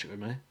down and watch it with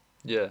me.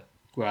 Yeah.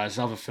 Whereas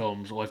other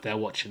films, or if they're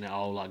watching it,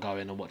 I'll, like, go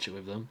in and watch it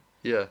with them.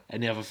 Yeah.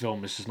 Any other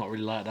film is just not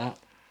really like that.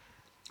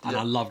 And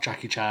Yeah. I love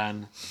Jackie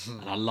Chan,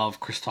 and I love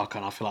Chris Tucker,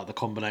 and I feel like the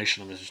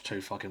combination of them is just too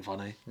fucking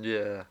funny.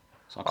 Yeah.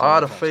 So I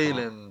had a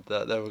feeling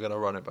that they were going to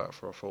run it back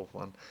for a fourth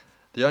one.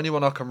 The only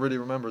one I can really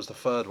remember is the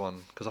third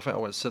one, because I think I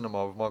went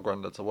cinema with my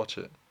granddad to watch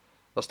it.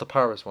 That's the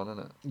Paris one,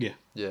 isn't it? Yeah.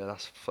 Yeah,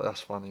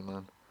 that's funny,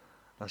 man.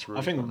 That's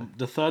really I think funny.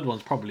 the third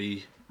one's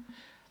probably...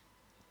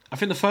 I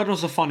think the third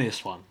one's the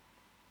funniest one.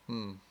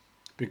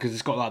 Because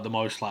it's got, like, the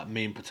most, like,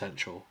 meme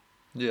potential.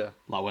 Yeah.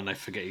 Like, when they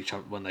forget each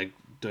other, when they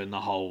doing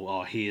the whole,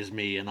 oh, he is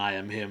me and I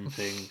am him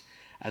thing.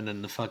 And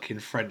then the fucking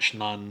French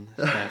nun.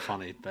 Bare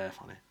funny.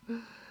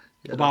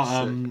 Yeah, About,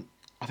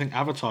 I think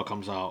Avatar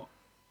comes out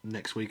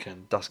next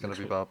weekend. That's going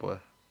to be bad, boy.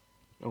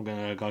 I'm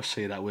going to go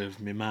see that with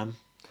me man.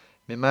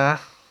 Me ma.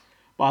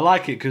 But I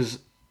like it because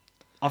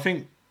I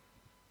think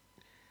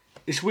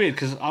it's weird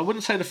because I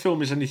wouldn't say the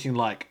film is anything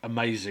like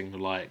amazing,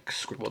 like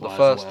script wise.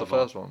 What, the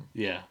first one?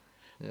 Yeah.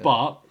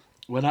 But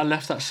when I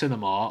left that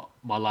cinema,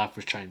 my life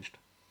was changed.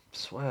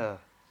 Swear.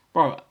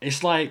 Bro,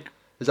 it's like...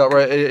 Is that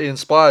right? He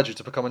inspired you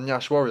to become a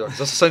Nyash warrior? Because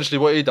that's essentially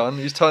what he done.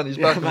 He's turned his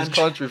back on his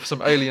country for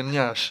some alien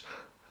Nyash.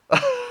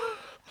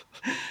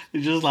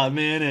 It's just like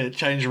me, innit?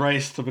 Change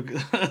race to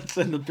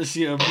in the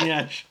pursuit of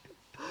Nyash.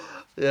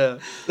 Yeah.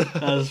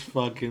 That's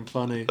fucking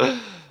funny.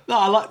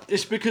 No,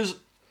 it's because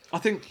I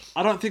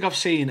don't think I've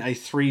seen a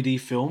 3D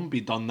film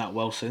be done that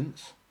well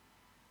since.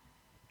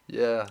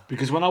 Yeah.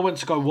 Because when I went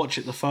to go watch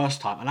it the first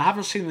time, and I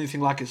haven't seen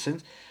anything like it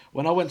since,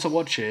 when I went to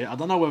watch it, I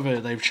don't know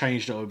whether they've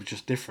changed it or it was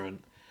just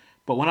different,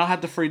 but when I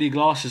had the 3D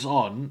glasses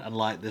on and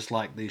like there's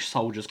like these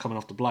soldiers coming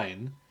off the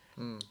plane,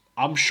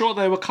 I'm sure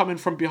they were coming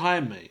from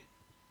behind me,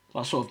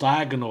 like sort of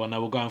diagonal, and they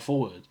were going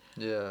forward.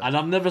 Yeah. And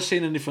I've never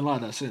seen anything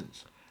like that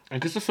since.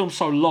 And because the film's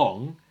so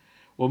long,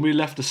 when we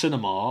left the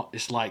cinema,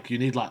 it's like you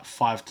need like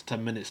 5 to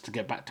 10 minutes to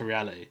get back to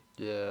reality.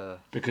 Yeah.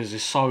 Because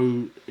it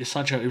was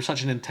such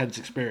an intense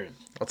experience.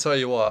 I'll tell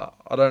you what.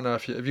 I don't know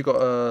if you got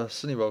a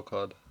Cineworld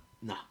card.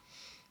 Nah.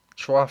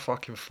 Try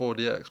fucking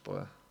 4DX,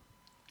 boy.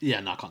 Yeah,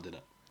 no, I can't do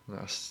that. No,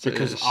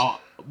 because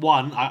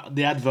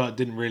the advert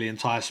didn't really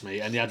entice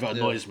me, and the advert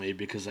annoys me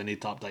because they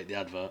need to update the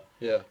advert.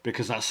 Yeah.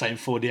 Because that same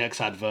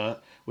 4DX advert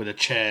with the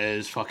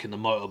chairs, fucking the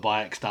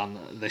motorbikes down,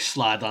 they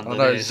slide under. I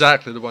know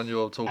exactly the one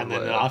you're talking and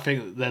about. And then I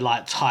think they're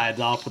like tied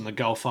up, and the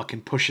girl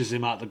fucking pushes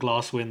him out the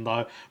glass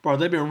window. Bro,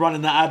 they've been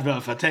running that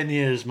advert for 10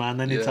 years, man.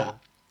 They need to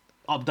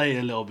update it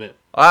a little bit.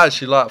 I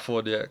actually like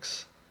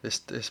 4DX.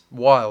 It's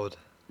wild.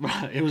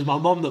 Right, it was my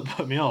mum that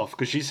put me off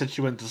because she said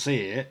she went to see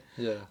it,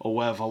 or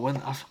whatever.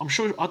 I'm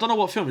sure, I don't know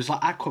what film. It's like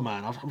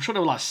Aquaman. I'm sure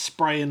they were like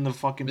spraying the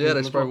fucking. Yeah,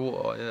 they spray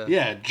water.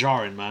 Yeah,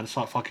 jarring, man. It's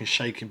like fucking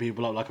shaking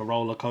people up like a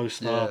roller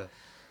coaster. Yeah.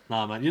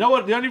 Nah, man. You know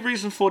what? The only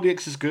reason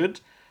 4DX is good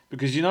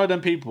because you know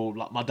them people,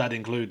 like my dad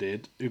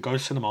included, who go to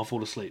cinema and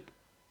fall asleep.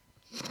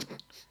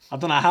 I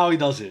don't know how he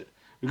does it.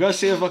 We go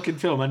see a fucking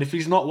film, and if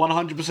he's not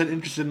 100%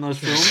 interested in those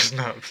films,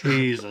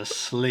 he's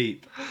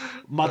asleep.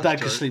 My dad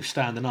can sleep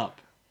standing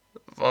up.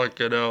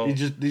 Fucking hell.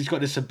 He's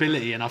got this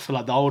ability, and I feel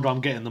like the older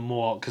I'm getting, the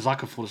more, because I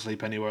can fall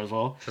asleep anywhere as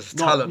well. It's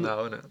talent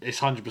now, isn't it? It's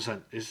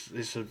 100%.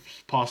 It's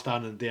passed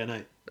down in the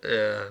DNA.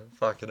 Yeah,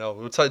 fucking hell.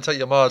 We'll take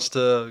your Marge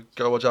to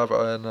go watch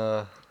Avatar and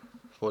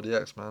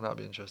 4DX, man. That'd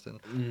be interesting.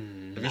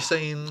 Have you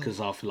seen?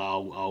 Because I feel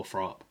like I'll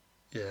throw up.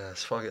 Yeah,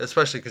 it's fucking,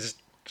 especially because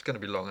it's going to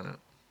be long, isn't it?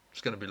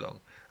 It's going to be long.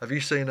 Have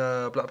you seen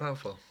Black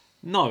Panther?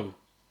 No.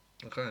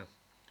 Okay.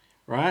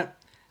 Right?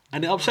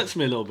 And it upsets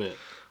me a little bit.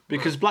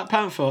 Because Black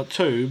Panther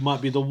 2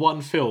 might be the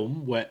one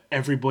film where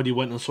everybody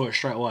went and saw it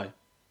straight away.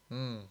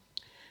 And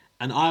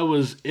I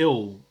was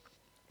ill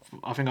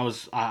I think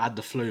I had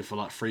the flu for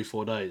like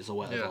 3-4 days or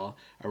whatever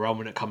around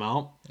when it come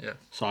out. Yeah.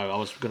 So I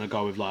was gonna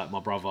go with like my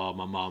brother,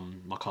 my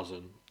mum, my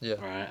cousin. Yeah.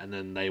 Right, and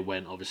then they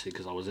went obviously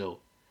because I was ill.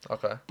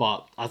 Okay.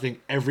 But I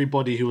think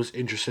everybody who was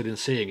interested in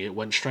seeing it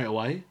went straight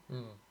away.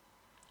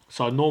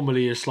 So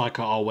normally it's like,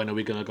 oh, when are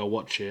we gonna go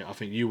watch it? I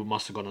think you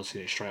must have gone and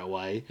seen it straight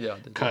away. Yeah.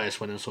 Curtis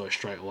went and saw it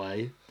straight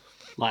away.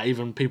 Like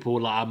even people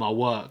like at my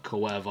work or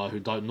whatever who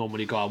don't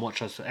normally go and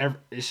watch us,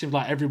 it seems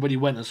like everybody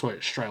went and saw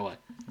it straight away.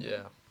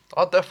 Yeah.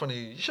 I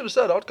definitely. You should have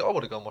said I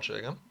would have gone watch it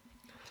again.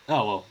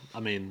 Oh well, I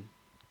mean,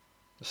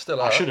 It's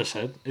still out. I should have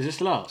said. Is it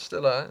still out?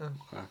 Still out. Yeah.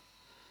 Okay.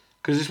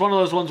 Because it's one of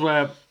those ones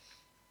where.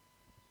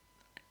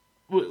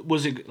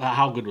 Was it like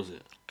how good was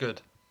it?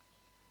 Good.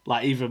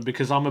 Like even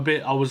because I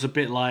was a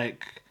bit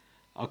like,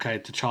 okay,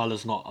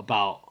 T'Challa's not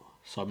about,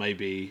 so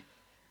maybe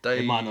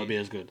it might not be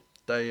as good.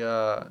 They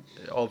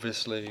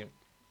obviously.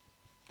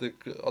 I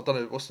don't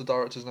know what's the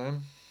director's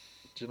name.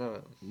 Do you know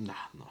it? Nah.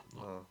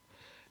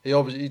 He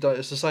obviously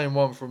it's the same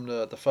one from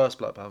the first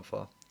Black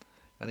Panther,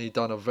 and he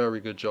done a very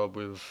good job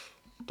with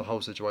the whole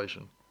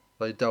situation.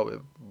 They dealt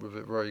with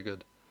it very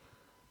good.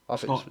 I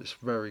think it's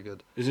very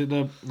good. Is it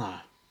no?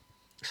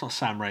 It's not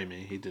Sam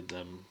Raimi. He did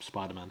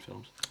Spider-Man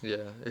films.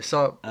 Yeah, it's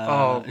like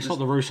it's not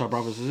the Russo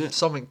brothers, is it?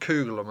 Something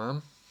Coogler,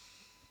 man.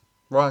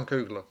 Ryan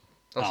Coogler.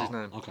 That's his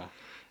name. Okay.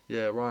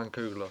 Yeah, Ryan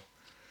Coogler.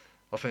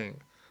 I think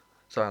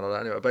something like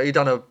that. Anyway, but he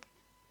done a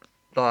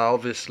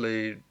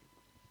obviously.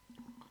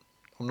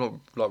 I'm not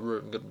like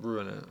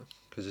ruin it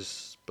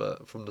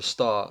but from the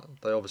start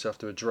they obviously have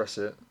to address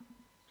it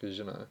because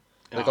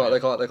they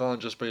can't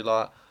just be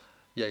like,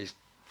 yeah, he's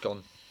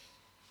gone.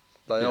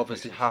 They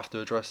obviously have to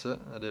address it,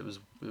 and it was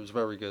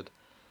very good.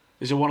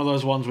 Is it one of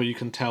those ones where you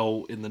can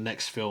tell in the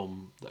next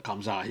film that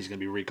comes out he's going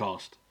to be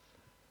recast?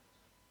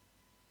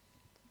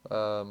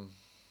 What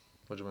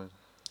do you mean?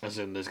 As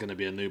in, there's going to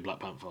be a new Black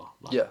Panther.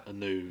 A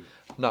new.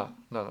 No.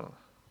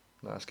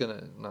 It's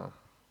gonna no.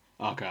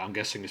 Okay, I'm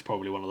guessing it's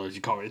probably one of those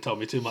you can't really tell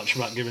me too much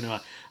about giving away.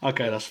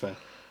 Okay, that's fair.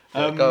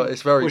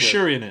 It's very. Was good.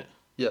 Shuri in it?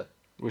 Yeah.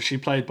 Was she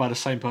played by the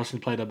same person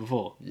who played her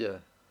before? Yeah.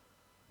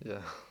 Yeah.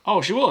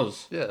 Oh, she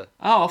was. Yeah.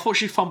 Oh, I thought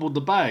she fumbled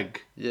the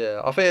bag.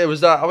 Yeah, I think it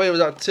was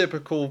that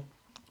typical.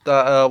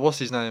 That what's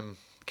his name?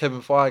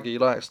 Kevin Feige. He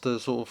likes to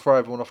sort of throw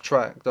everyone off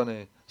track, doesn't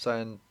he?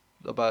 Saying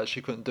about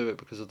she couldn't do it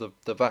because of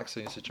the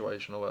vaccine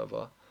situation or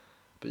whatever.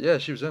 But yeah,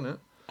 she was in it.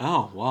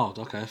 Oh wow!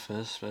 Okay,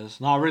 fairs.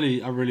 No, I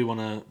really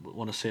wanna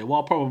see it. What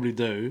I'll probably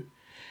do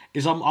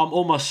is I'm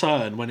almost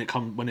certain when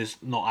it's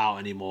not out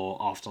anymore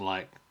after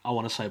like I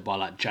want to say by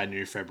like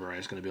January February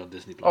it's gonna be on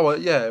Disney Plus. Oh well,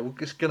 yeah,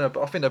 it's gonna.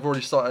 I think they've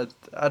already started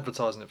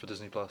advertising it for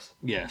Disney Plus.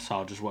 Yeah, so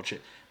I'll just watch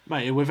it,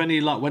 mate. With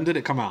any luck, when did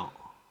it come out?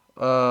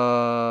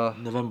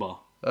 November.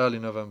 Early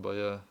November,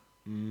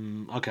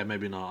 yeah. Okay,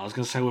 maybe not. I was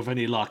gonna say with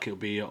any luck it'll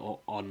be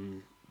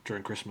on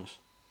during Christmas.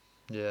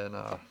 Yeah,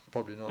 no,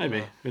 probably not.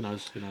 Maybe. No. Who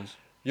knows?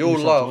 You'll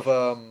love.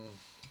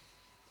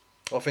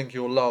 I think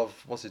you'll love.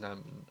 What's his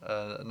name?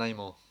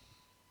 Namor.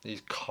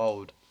 He's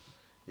cold.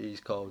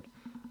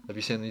 Have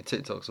you seen any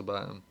TikToks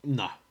about him?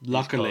 No.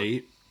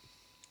 Luckily,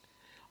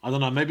 I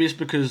don't know. Maybe it's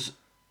because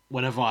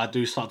whenever I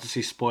do start to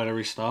see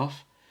spoilery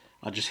stuff,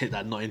 I just hit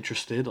that not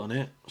interested on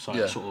it, so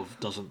it sort of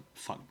doesn't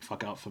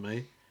fuck it up for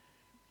me.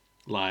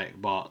 Like,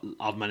 but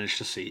I've managed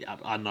to see.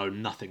 I know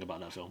nothing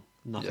about that film.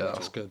 Nothing. Yeah,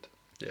 that's good.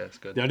 Yeah, it's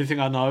good. The only thing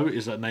I know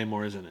is that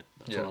Namor is in it.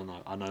 That's Yeah. all I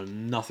know. I know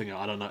nothing.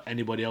 I don't know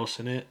anybody else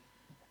in it.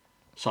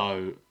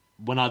 So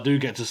when I do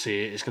get to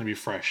see it, it's going to be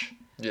fresh.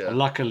 Yeah. And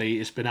luckily,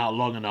 it's been out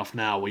long enough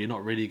now where you're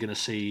not really going to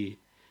see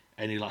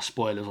any like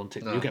spoilers on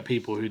TikTok. No. You get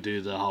people who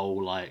do the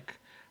whole like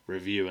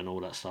review and all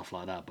that stuff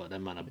like that, but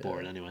them man are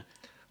boring anyway.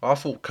 I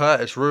thought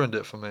Curtis ruined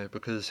it for me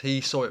because he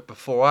saw it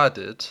before I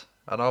did,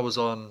 and I was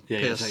on. Yeah,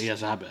 he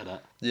has a habit of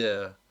that.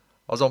 Yeah,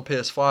 I was on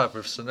PS5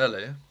 with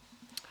Sonelli,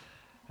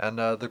 and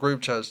the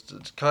group chat.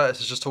 Curtis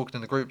is just talking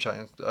in the group chat,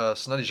 and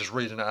Sonelli's just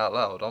reading it out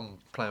loud. I'm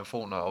playing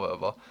Fortnite or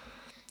whatever,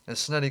 and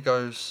Sonelli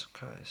goes,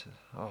 "Curtis,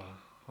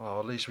 oh,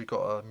 at least we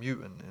got a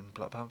mutant in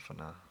Black Panther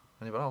now."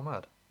 And he went, "Oh,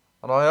 mad."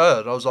 And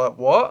I was like,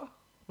 "What?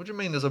 What do you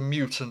mean there's a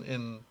mutant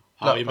in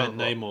Black you Panther?"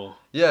 meant Namor.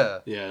 Yeah.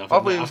 Yeah, I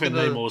I think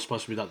Namor was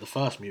supposed to be like the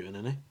first mutant,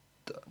 isn't he?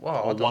 Well,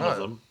 Or I don't one know. of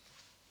them.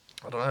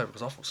 I don't know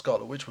because I thought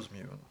Scarlet Witch was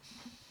mutant.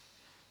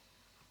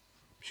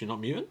 She's not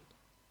mutant?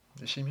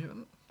 Is she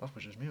mutant? I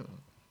thought she was mutant.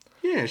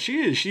 Yeah,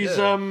 she is. She's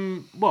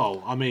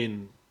well, I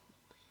mean,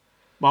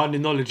 my only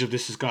knowledge of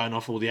this is going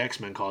off all the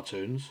X-Men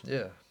cartoons.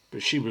 Yeah.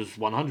 But she was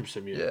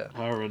 100% mutant. Yeah.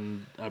 Her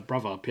and her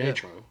brother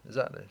Pietro. Yeah,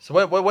 exactly.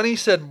 So when he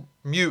said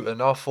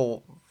mutant, I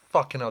thought,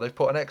 fucking hell, they've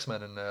put an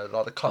X-Men in there,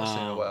 like the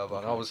cutscene or whatever.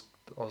 Okay. And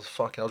I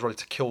was ready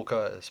to kill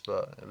Curtis,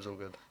 but it was all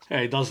good.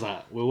 Yeah, he does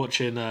that. We're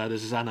watching.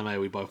 There's this anime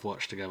we both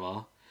watched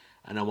together,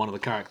 and then one of the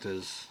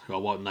characters, who I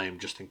won't name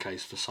just in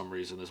case for some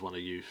reason there's one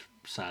of you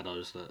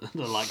saddos that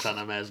likes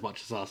anime as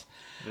much as us,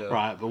 Yeah.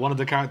 right? But one of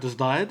the characters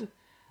died.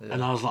 Yeah.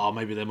 And I was like, oh,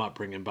 maybe they might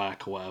bring him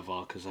back or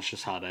whatever, because that's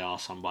just how they are.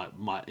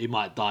 He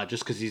might die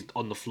just because he's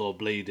on the floor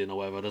bleeding or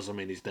whatever. Doesn't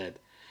mean he's dead.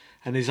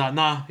 And he's like,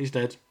 nah, he's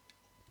dead.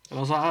 And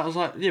I was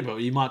like, yeah, but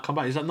he might come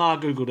back. He's like, no, I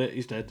googled it.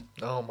 He's dead.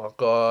 Oh my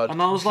god.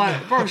 And I was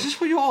like, bro, is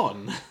this what you're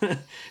on?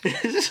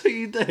 Is this what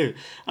you do?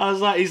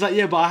 He's like,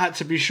 yeah, but I had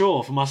to be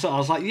sure for myself. I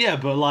was like, yeah,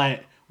 but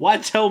like, why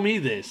tell me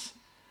this?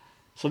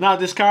 So now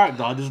this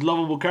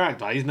lovable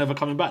character, he's never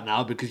coming back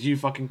now because you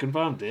fucking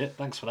confirmed it.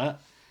 Thanks for that.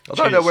 I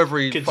don't know whether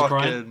he Kids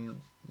fucking...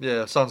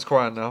 Yeah, son's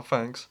crying now,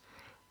 thanks.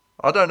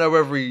 I don't know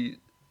whether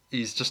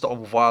he's just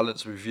on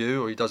violence with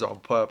you or he does it on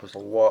purpose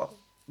or what.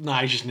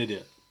 Nah, he's just an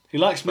idiot. He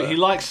likes me. He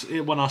likes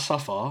it when I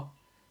suffer.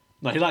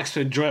 No, he likes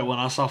to enjoy it when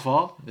I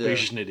suffer, but he's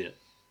just an idiot.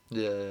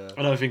 Yeah.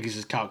 I don't think he's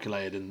as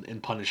calculated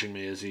in punishing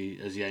me as he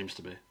aims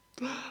to be.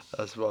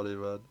 That's funny,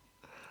 man.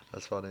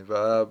 That's funny.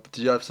 But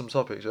do you have some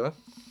topics, yeah?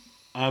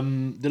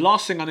 The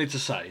last thing I need to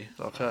say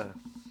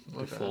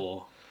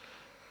before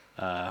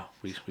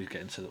we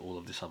get into all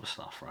of this other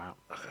stuff, right?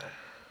 Okay.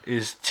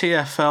 Is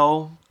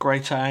TFL,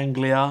 Greater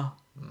Anglia,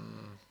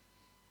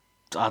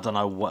 I don't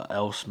know what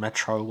else,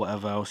 Metro,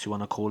 whatever else you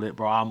want to call it,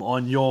 bro. I'm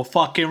on your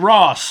fucking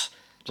Ross,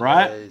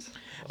 right? Jeez.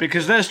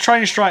 Because there's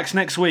train strikes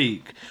next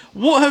week.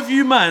 What have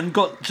you, man,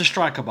 got to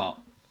strike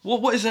about?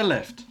 What is there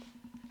left?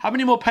 How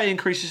many more pay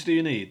increases do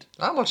you need?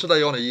 How much are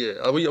they on a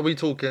year? Are we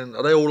talking?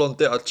 Are they all on?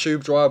 Are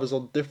tube drivers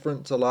on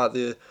different to like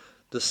the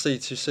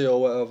C2C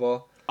or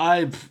whatever?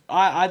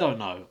 I don't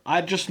know.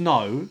 I just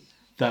know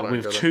that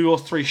with 2 or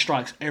 3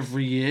 strikes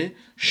every year,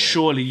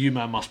 surely you,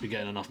 man, must be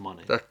getting enough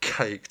money. They're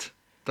caked.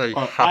 They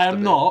have I to am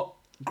be. not.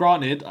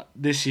 Granted,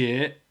 this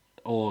year,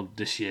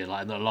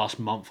 like in the last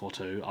month or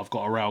two, I've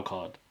got a rail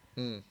card,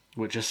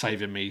 which is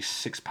saving me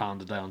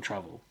 £6 a day on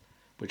travel,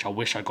 which I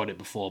wish I got it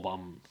before, but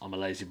I'm a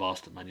lazy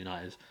bastard, Man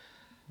United,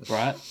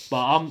 right?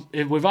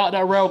 But without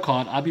that rail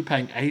card, I'd be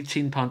paying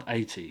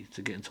 £18.80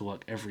 to get into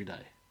work every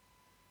day,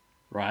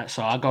 right?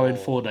 So I go in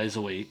 4 days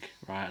a week,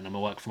 right, and I'm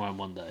gonna work from home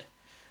 1 day,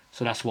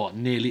 so that's what,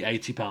 nearly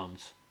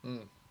 £80,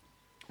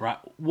 right?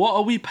 What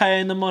are we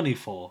paying the money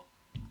for?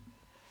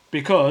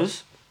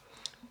 Because,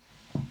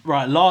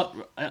 right,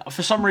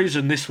 for some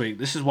reason this week,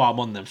 this is why I'm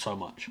on them so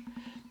much.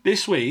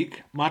 This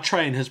week, my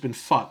train has been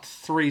fucked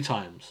 3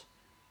 times.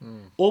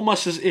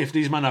 Almost as if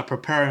these men are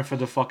preparing for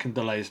the fucking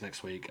delays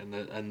next week and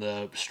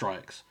the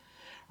strikes,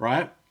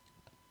 right?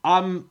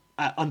 I'm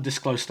at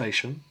undisclosed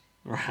station,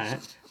 right,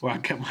 where I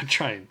get my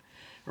train,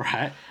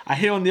 right? I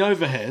hear on the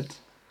overhead,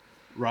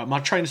 right,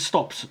 my train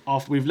stops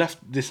after we've left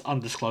this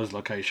undisclosed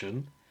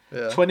location.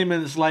 Yeah. 20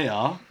 minutes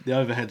later, the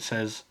overhead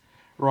says,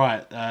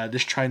 right,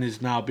 this train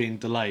is now being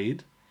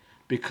delayed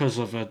because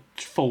of a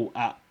fault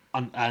at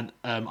an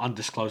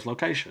undisclosed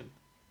location.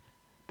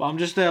 But I'm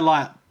just there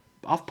like,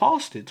 I've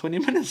passed it 20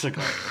 minutes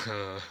ago.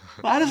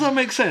 How does that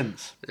make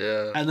sense?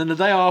 Yeah. And then the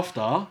day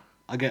after,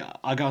 I get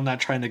on that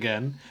train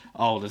again.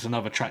 Oh, there's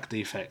another track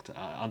defect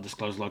at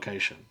undisclosed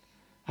location.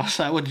 I was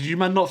like, well, did you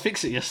man not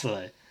fix it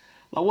yesterday?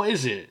 Like, what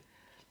is it?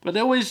 But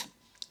they're always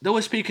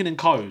speaking in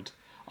code.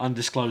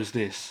 Undisclosed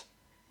this.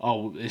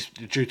 Oh, it's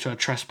due to a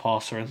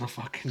trespasser in the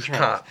fucking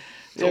train.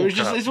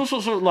 It's all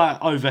sorts of like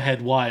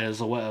overhead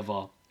wires or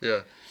whatever.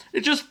 Yeah.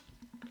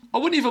 I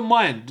wouldn't even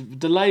mind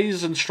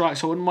delays and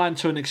strikes. I wouldn't mind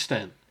to an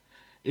extent.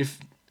 If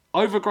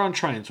overground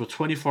trains were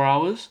 24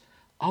 hours,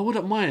 I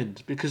wouldn't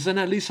mind because then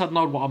at least I'd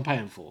know what I'm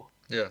paying for.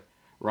 Yeah.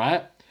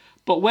 Right?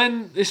 But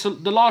when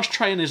the last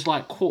train is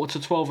like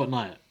 11:45 at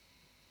night.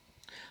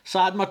 So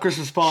I had my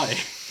Christmas party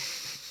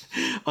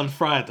on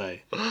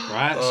Friday,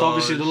 right? So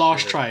obviously the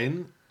last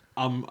train,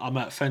 I'm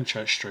at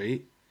Fenchurch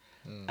Street,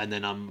 and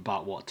then I'm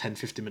about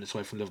 10-15 minutes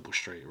away from Liverpool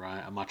Street,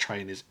 right? And my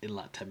train is in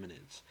like 10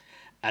 minutes.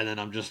 And then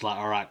I'm just like,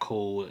 all right,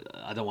 cool.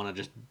 I don't want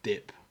to just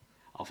dip.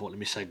 I thought, let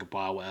me say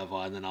goodbye or whatever.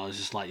 And then I was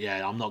just like,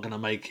 yeah, I'm not going to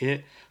make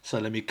it. So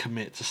let me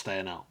commit to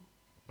staying out.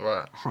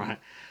 Right. Right.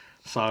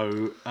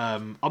 So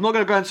I'm not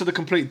going to go into the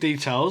complete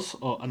details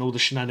and all the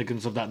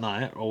shenanigans of that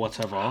night or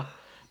whatever.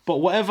 But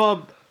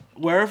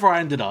wherever I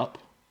ended up,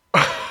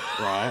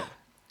 right,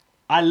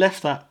 I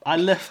left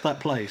that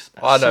place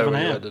at 7 a.m.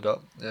 Where you ended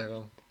up. Yeah, go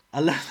on.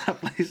 I left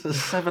that place at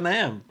 7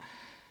 a.m.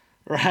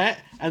 Right?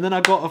 And then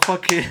I got a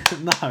fucking...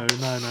 No.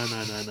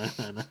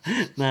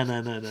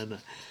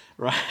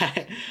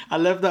 Right? I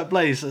left that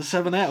place at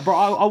 7 a.m. Bro,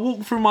 I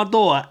walked through my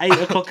door at 8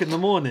 o'clock in the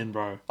morning,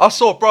 bro. I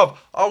saw, bruv,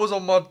 I was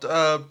on my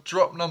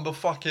drop number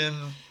fucking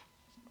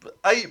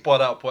 8 by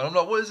that point. I'm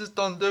like, what is this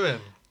done doing?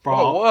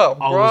 Bro,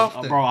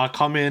 I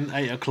come in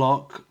 8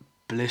 o'clock,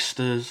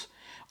 blisters.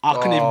 I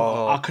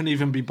couldn't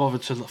even be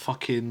bothered to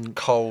fucking...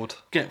 Cold.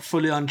 Get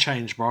fully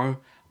unchanged, bro.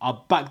 I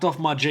backed off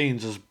my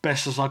jeans as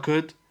best as I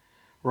could.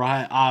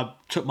 Right, I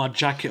took my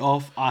jacket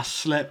off. I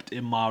slept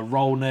in my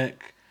roll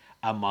neck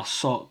and my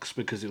socks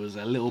because it was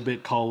a little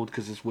bit cold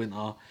because it's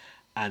winter.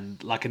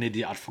 And like an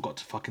idiot, I forgot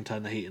to fucking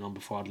turn the heating on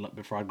before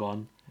I'd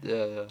gone.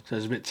 Yeah. So it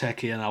was a bit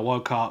techie, and I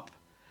woke up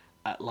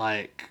at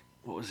like,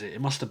 what was it?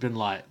 It must have been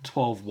like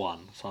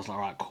 12:01. So I was like,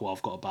 all right, cool.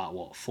 I've got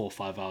about 4 or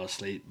 5 hours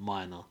sleep,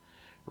 minor.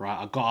 Right,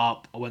 I got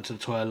up, I went to the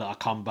toilet, I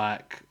come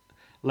back,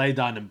 lay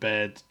down in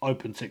bed,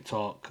 opened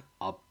TikTok.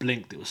 I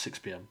blinked, it was 6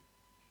 p.m.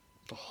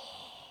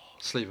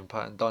 Sleeping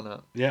pattern done it.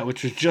 Yeah,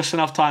 which was just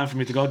enough time for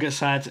me to go get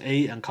something to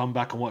eat and come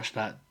back and watch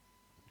that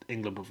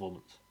England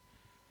performance.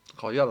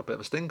 Oh, you had a bit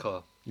of a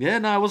stinker. Yeah,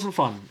 no, it wasn't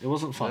fun. It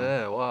wasn't fun.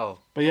 Yeah, wow.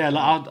 But yeah,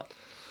 like,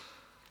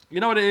 you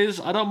know what it is?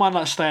 I don't mind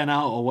like staying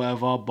out or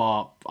whatever,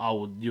 but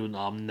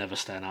I'm never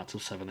staying out till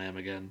 7 a.m.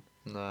 again.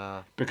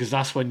 Nah. Because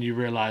that's when you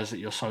realise that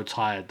you're so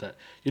tired that,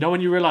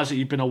 when you realise that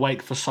you've been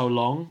awake for so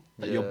long,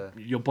 that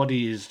your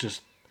body is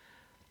just,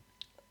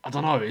 I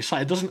don't know, it's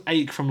like it doesn't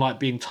ache from like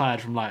being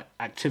tired from like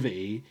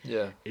activity.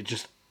 Yeah. It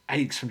just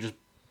aches from just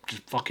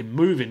fucking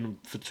moving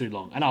for too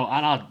long. And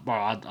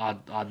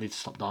I need to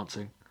stop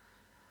dancing.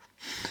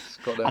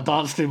 I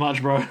dance too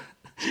much, bro.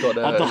 I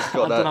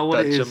don't know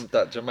what it is.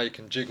 That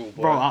Jamaican jiggle,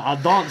 boy. Bro, I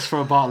dance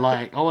for about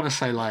like, I want to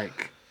say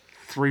like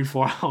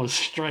 3-4 hours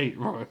straight,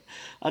 bro.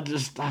 I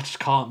just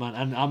can't, man.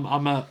 And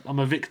I'm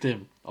a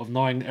victim of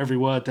knowing every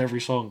word to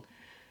every song.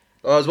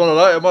 Oh, it was one of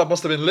that. It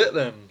must have been lit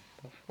then.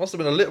 Must have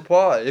been a lit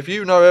party. If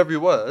you know every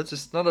word,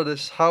 it's none of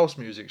this house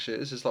music shit.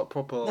 It's just like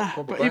proper.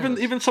 But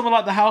even someone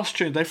like the house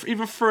tunes, they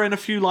even threw in a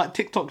few like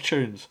TikTok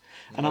tunes,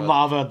 and I'm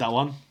like, I've heard that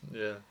one.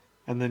 Yeah.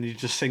 And then you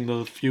just sing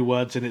the few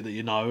words in it that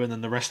you know, and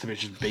then the rest of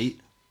it's just beat.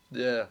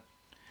 Yeah.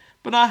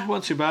 But nah, it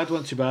wasn't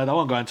too bad. I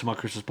won't go into my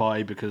Christmas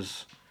party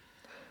because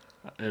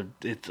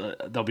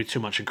there'll be too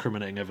much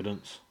incriminating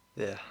evidence.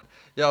 Yeah.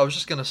 Yeah, I was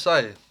just gonna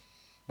say,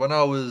 when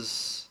I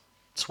was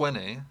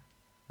 20,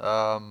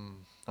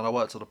 and I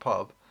worked at a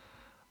pub,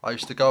 I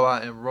used to go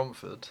out in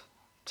Romford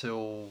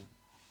till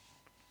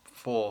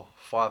 4,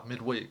 5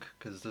 midweek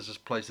because there's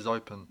just places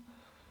open,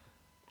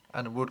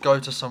 and we'd go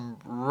to some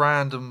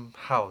random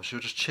house.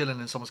 You're just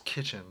chilling in someone's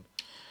kitchen.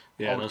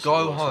 Yeah, I would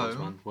go home.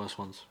 Ones, worst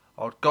ones.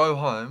 I would go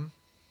home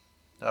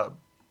at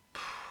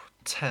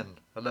 10,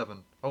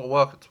 11. I would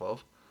work at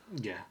 12.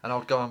 Yeah. And I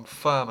would go and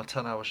firm a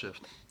 10-hour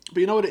shift.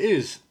 But you know what it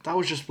is? That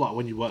was just like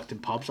when you worked in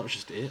pubs. That was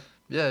just it.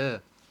 Yeah.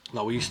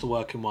 Like I used to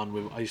work in one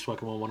with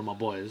one of my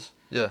boys.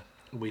 Yeah.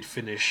 We'd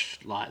finish,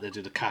 like, they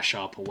do the cash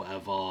up or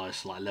whatever.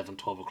 It's like 11,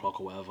 12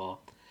 o'clock or whatever.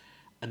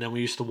 And then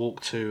we used to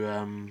walk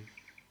to,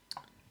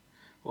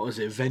 what was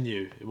it,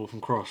 Venue in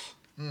Waltham Cross.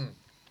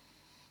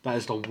 That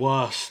is the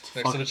worst.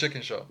 Next to the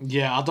chicken shop.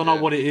 Yeah, I don't know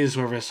what it is,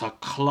 whether it's a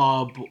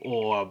club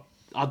or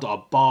a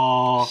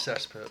bar.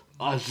 Cesspit.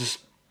 I just,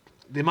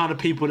 the amount of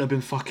people that have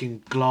been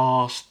fucking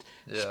glassed,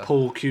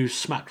 pool cues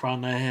smacked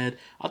around their head.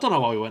 I don't know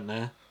why we went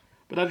there.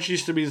 But that just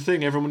used to be the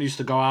thing. Everyone used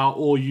to go out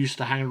or used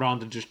to hang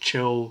around and just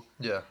chill.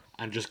 Yeah.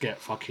 And just get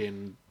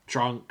fucking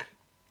drunk.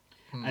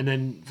 And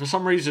then for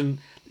some reason,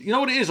 you know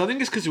what it is? I think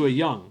it's because we were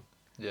young.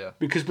 Yeah.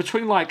 Because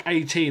between like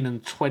 18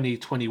 and 20,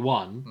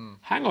 21,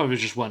 hangovers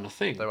just weren't a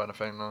thing. They weren't a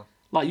thing, no.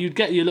 Like you'd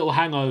get your little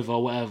hangover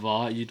or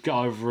whatever, you'd get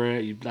over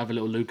it, you'd have a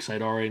little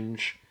Lucozade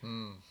orange,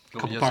 a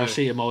couple of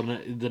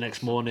paracetamol the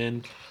next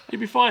morning,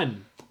 you'd be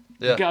fine.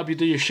 Yeah. You get up, you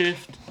do your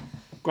shift,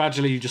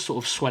 gradually you just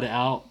sort of sweat it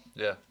out.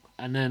 Yeah.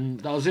 And then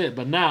that was it.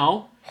 But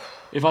now,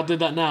 if I did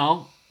that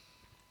now,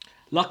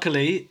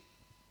 luckily,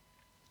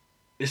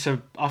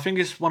 I think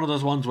it's one of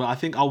those ones where I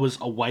think I was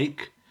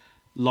awake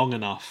long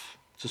enough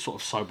to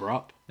sort of sober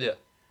up. Yeah.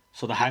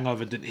 So the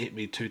hangover didn't hit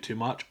me too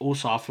much.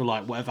 Also, I feel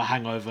like whatever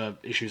hangover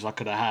issues I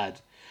could have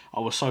had, I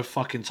was so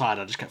fucking tired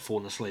I just kept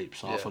falling asleep.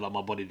 So I feel like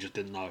my body just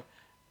didn't know.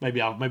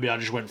 Maybe I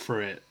just went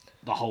through it,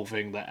 the whole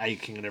thing, the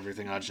aching and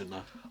everything. I just didn't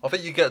know. I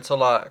think you get to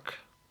like,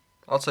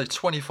 I'd say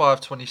 25,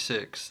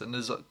 26, and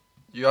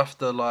you have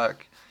to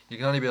like, you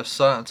can only be a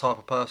certain type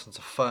of person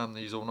to firm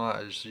these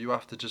all-nighters. So you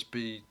have to just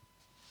be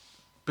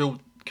built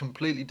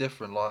completely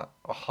different, like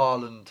a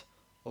Haaland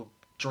of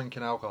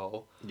drinking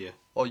alcohol. Yeah.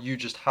 Or you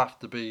just have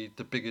to be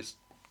the biggest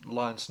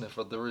line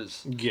sniffer there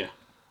is. Yeah.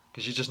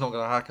 Because you're just not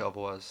going to hack it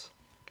otherwise.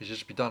 Because you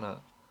just be done it.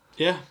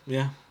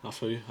 Yeah. I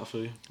feel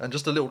you. And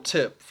just a little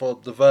tip for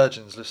the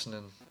virgins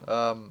listening.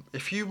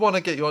 If you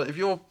want to if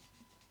you're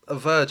a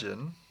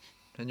virgin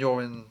and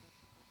you're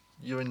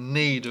in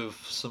need of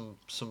some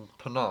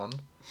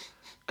panan,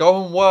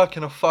 go and work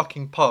in a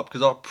fucking pub.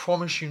 Because I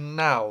promise you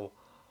now,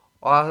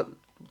 I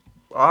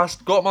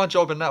got my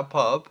job in that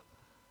pub,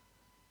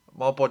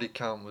 my body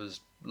count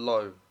was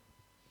low.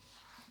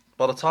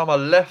 By the time I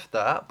left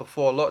that,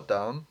 before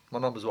lockdown, my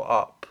numbers were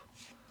up.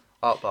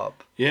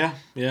 Yeah.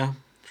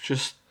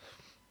 Just,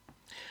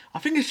 I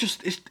think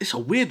it's a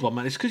weird one,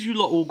 man. It's because you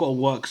lot all got to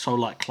work so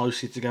like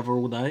closely together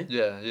all day.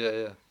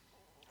 Yeah.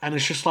 And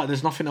it's just like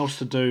there's nothing else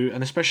to do,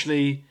 and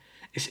especially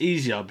it's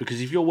easier because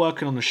if you're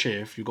working on a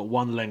shift, you've got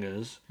one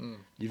lengers,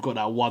 you've got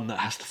that one that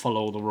has to follow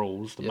all the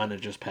rules, the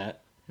manager's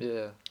pet.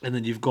 Yeah. And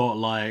then you've got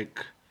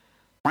like,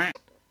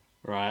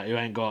 right, you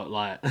ain't got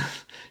like,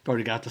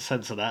 probably got to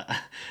censor that.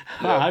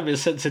 Yeah. I haven't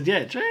censored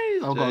yet.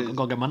 Jeez, I've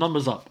got to get my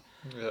numbers up.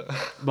 Yeah.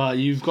 But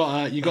you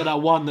got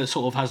that one that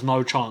sort of has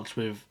no chance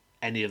with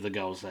any of the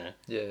girls there.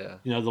 Yeah.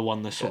 You know, the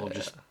one that's sort of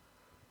just,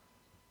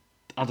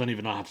 I don't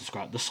even know how to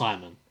describe the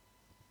Simon.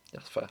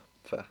 That's fair.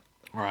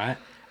 Right.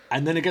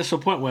 And then it gets to a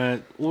point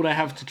where all they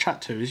have to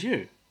chat to is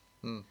you.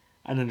 And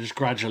then just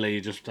gradually,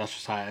 that's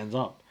just how it ends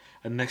up.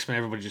 And next minute,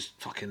 everybody just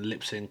fucking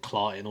lips in,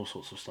 clarting, all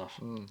sorts of stuff.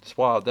 It's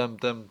wild.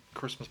 Them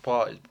Christmas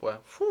parties, boy.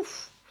 Whew,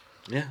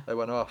 yeah. They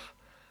went off.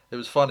 It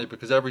was funny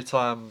because every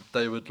time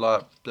they would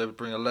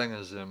bring a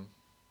Lengers in,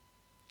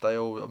 they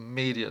all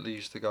immediately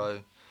used to go,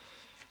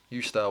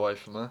 You stay away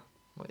from her.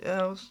 I'm like,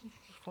 yeah, it's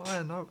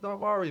fine. No, don't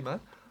worry,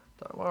 man.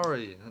 Don't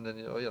worry. And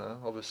then,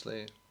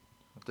 obviously,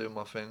 I'm doing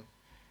my thing.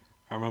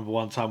 I remember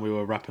one time we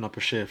were wrapping up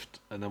a shift,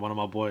 and then one of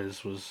my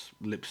boys was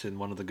lipsing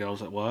one of the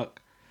girls at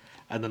work.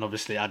 And then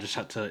obviously I just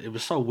had to... It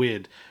was so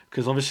weird,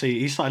 because obviously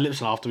he started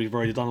lipsing after we've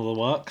already done all the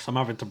work, so I'm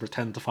having to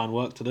pretend to find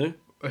work to do.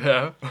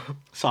 Yeah.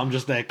 So I'm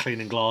just there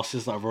cleaning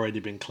glasses that have already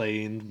been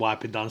cleaned,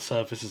 wiping down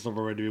surfaces that have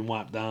already been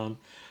wiped down,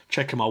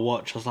 checking my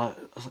watch. I was like,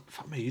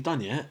 fuck me, you done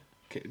yet?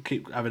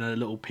 Keep having a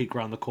little peek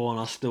around the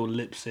corner, still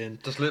lipsing.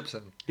 Just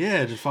lipsing?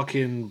 Yeah, just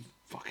fucking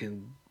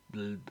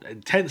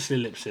intensely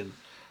lipsing.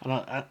 And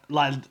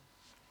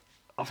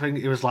I think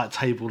it was like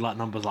table like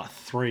numbers like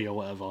 3 or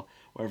whatever.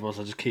 Wherever else,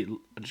 I just keep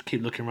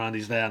looking around.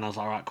 He's there, and I was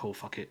like, all right, cool,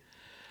 fuck it.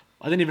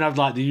 I didn't even have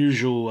like the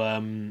usual.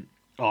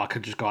 I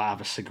could just go out and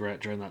have a cigarette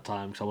during that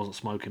time because I wasn't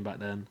smoking back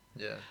then.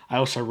 Yeah. I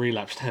also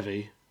relapsed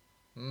heavy.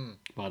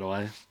 By the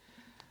way,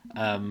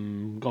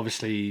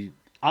 obviously,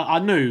 I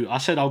knew. I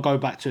said I'll go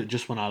back to it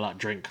just when I like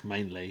drink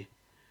mainly.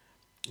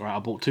 Right, I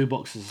bought 2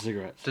 boxes of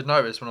cigarettes. Did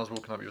notice when I was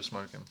walking up you were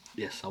smoking.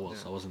 Yes, I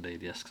was. Yeah. I was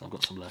indeed. Yes, because I've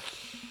got some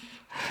left.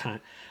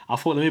 I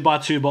thought, let me buy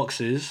 2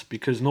 boxes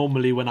because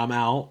normally when I'm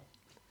out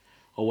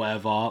or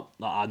whatever,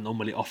 like, I'm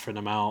normally offering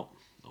them out,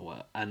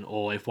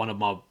 or if one of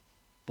my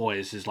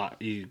boys is like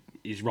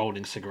he's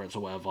rolling cigarettes or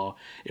whatever,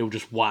 it will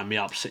just wind me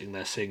up sitting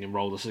there seeing him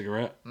roll the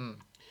cigarette,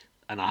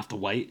 and I have to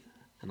wait.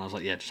 And I was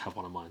like, yeah, just have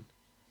one of mine.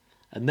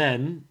 And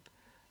then,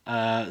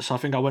 so I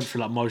think I went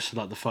through like most of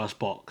like the first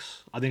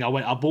box. I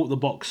bought the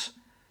box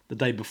the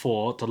day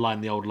before to line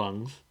the old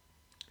lungs,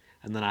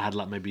 and then I had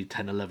like maybe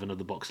 10, 11 of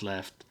the box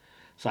left.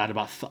 So I had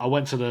I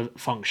went to the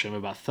function with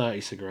about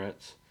 30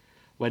 cigarettes,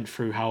 went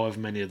through however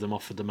many of them,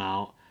 offered them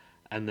out,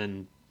 and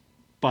then,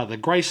 by the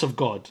grace of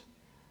God,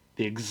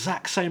 the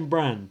exact same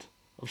brand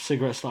of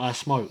cigarettes that I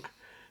smoke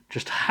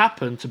just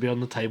happened to be on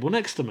the table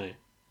next to me.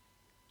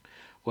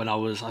 When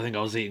I think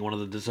I was eating one of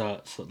the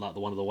desserts that like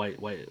one of the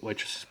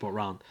waitresses brought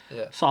round.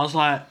 Yeah. So I was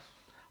like,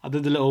 I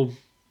did the little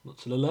look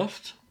to the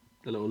left,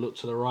 the little look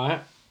to the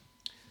right.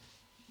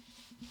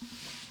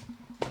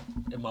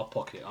 In my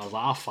pocket, I was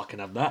like, I'll fucking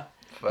have that.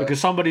 Fair. Because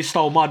somebody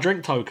stole my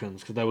drink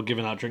tokens because they were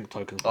giving out drink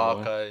tokens.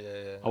 Okay,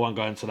 yeah. I won't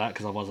go into that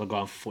because otherwise I'll go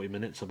on for 40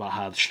 minutes about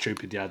how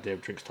stupid the idea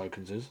of drinks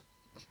tokens is.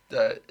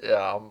 Yeah,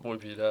 I'm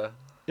with you there.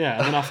 Yeah,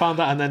 and then I found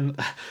that, and then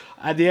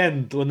at the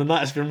end, when the night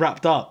has been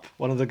wrapped up,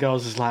 one of the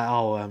girls is like,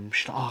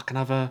 can I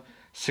have a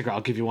cigarette?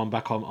 I'll give you one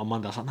back on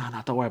Monday. I was like,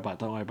 no, don't worry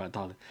about it,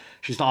 darling.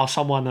 She's like,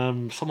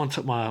 someone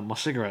took my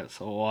cigarettes,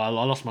 or I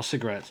lost my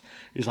cigarettes.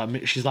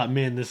 She's like,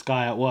 me and this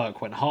guy at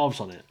work went halves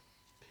on it.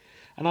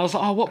 And I was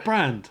like, what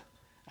brand?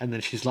 And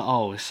then she's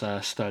like,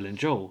 it's Sterling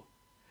Jewel.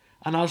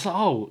 And I was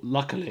like,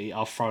 luckily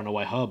I've thrown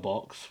away her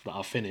box that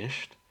I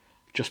finished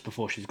just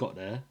before she's got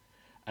there.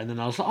 And then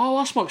I was like,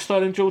 I smoke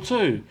Sterling Jewel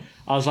too.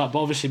 I was like, but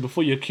obviously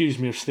before you accuse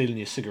me of stealing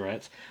your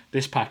cigarettes,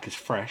 this pack is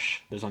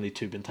fresh. There's only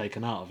 2 been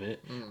taken out of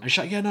it. And she's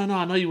like, yeah, no,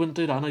 I know you wouldn't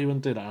do that.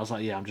 I was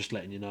like, yeah, I'm just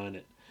letting you know,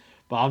 innit?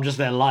 But I'm just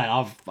there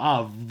lying.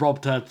 I've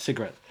robbed her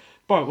cigarettes.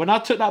 Bro, when I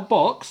took that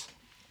box,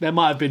 there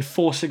might have been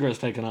 4 cigarettes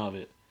taken out of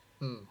it.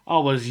 I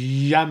was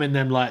yamming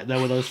them like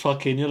they were those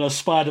fucking, those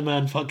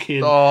Spider-Man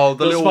fucking... Oh,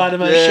 the little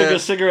Spider-Man sugar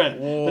cigarette.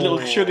 Whoa, the little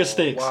sugar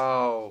sticks.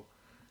 Wow.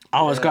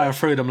 I was going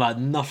through them like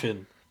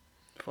nothing.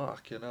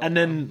 Fuck, And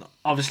then,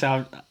 obviously,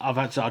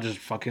 I just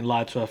fucking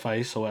lied to her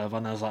face or whatever,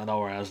 and I was like,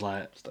 don't worry,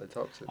 stay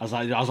toxic. I was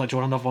like, do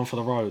you want another one for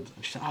the road?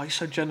 And she said, you're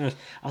so generous.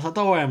 I was like,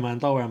 don't worry,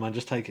 man,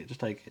 just take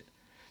it.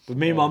 But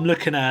meanwhile, I'm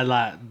looking at her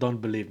like,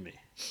 don't believe me.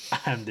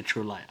 I am the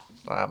true liar.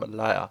 I am a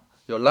liar.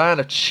 You're lying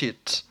of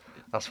shit.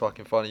 That's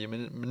fucking funny. You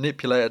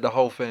manipulated the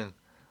whole thing.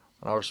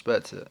 And I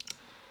respect it.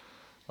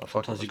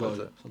 Sometimes you got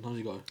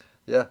it.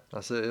 Yeah,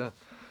 that's it, yeah.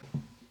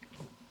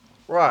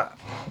 Right,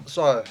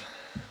 so...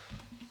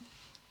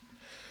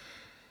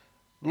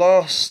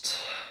 Last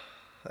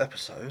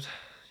episode,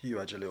 you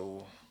had your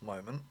little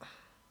moment.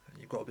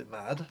 You got a bit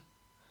mad.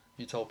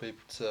 You told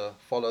people to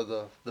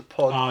follow the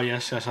pod. Oh,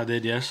 yes, I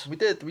did, yes. We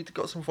did. We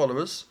got some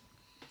followers.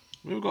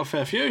 We've got a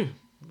fair few.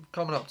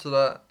 Coming up to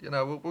that,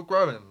 we're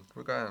growing.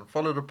 We're going.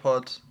 Follow the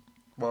pod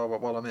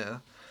while I'm here.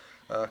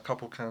 A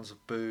couple cans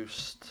of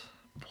Boost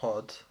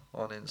pod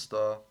on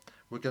Insta.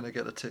 We're going to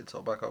get the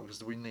TikTok back up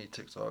because we need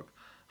TikTok.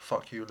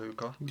 Fuck you,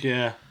 Luca.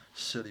 Yeah.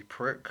 Silly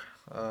prick.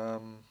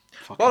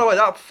 By the way,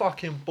 that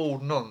fucking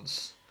bald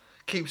nonce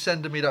keeps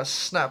sending me that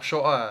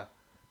snapshot eye.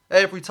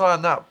 Every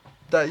time that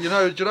do you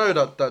know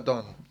that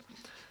done?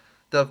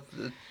 The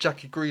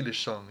Jackie Grealish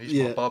song. He's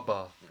my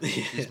baba.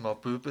 He's my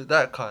booba.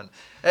 That cunt.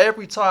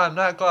 Every time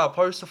that guy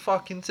posts a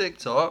fucking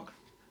TikTok,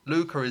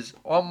 Luca is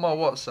on my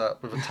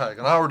WhatsApp with a tag,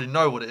 and I already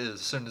know what it is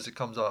as soon as it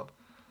comes up.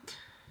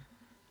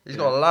 He's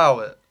got to allow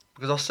it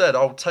because I said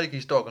I'll take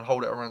his dog and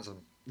hold it at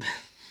ransom.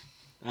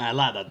 I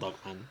like that dog,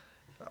 man.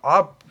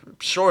 I'm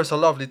sure it's a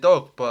lovely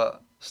dog,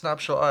 but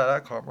snapshot eye,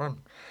 that can't run.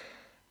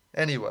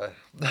 Anyway.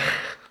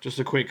 Just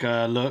a quick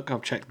look.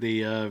 I've checked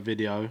the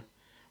video.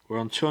 We're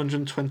on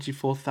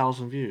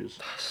 224,000 views.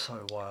 That's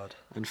so wild.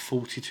 And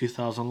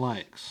 42,000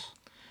 likes.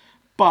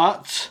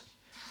 But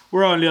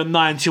we're only on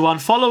 91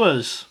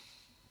 followers.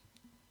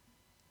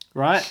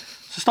 right?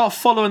 So start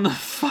following the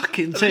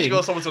fucking thing. You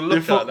got someone to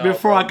look at now,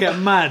 before bro. I get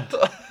mad,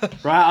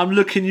 right? I'm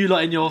looking you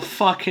lot in your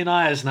fucking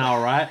eyes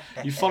now, right?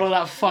 You follow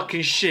that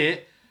fucking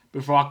shit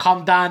before I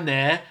come down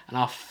there and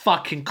I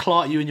fucking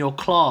clot you in your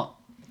clot.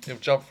 You'll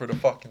jump through the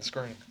fucking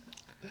screen.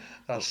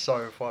 That's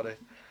so funny.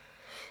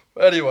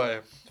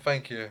 Anyway,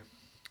 thank you.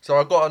 So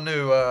I got a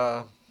new.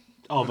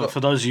 For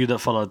those of you that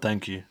followed,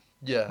 thank you.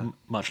 Yeah,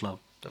 much love.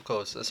 of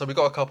course. So we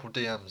got a couple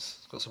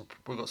DMs.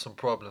 We got some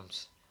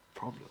problems.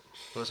 Problems.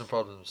 Got some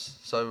problems.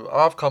 So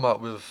I've come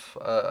up with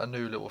a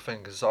new little thing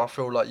because I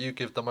feel like you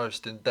give the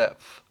most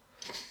in-depth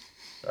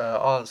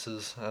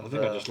answers. And, I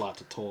think I just like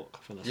to talk.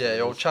 Yeah,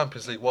 you're a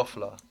Champions League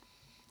waffler,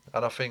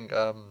 and I think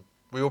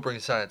we all bring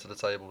something to the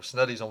table.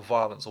 Snelly's on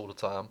violence all the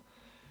time.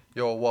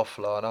 You're a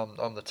waffler, and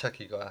I'm the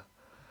techie guy.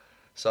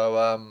 So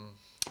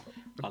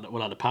we're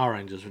like the Power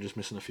Rangers. We're just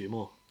missing a few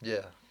more.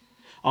 Yeah.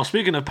 Oh,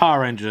 speaking of Power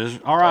Rangers,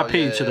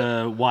 R.I.P. to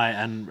the White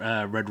and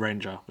Red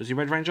Ranger. Was he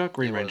Red Ranger?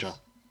 Green Ranger.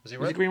 Was he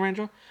Green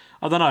Ranger?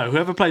 I don't know.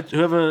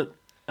 Whoever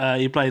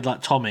he played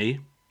like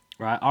Tommy,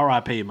 right?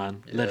 R.I.P.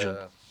 man, legend.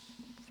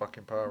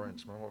 Fucking Power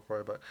Rangers, man. What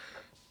worry about?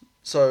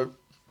 So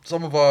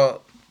some of our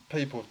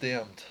people have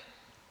DM'd,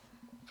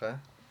 okay,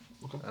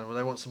 and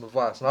they want some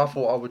advice, and I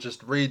thought I would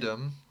just read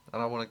them,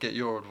 and I want to get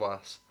your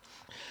advice.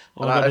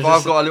 Oh my God, if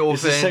I've got a little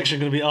is thing, this section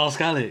going to be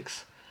Ask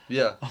Alex?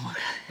 Yeah. Oh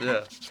my God.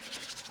 Yeah.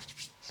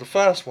 The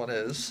first one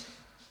is,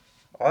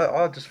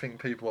 I just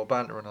think people are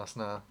bantering us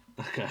now.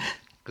 Okay.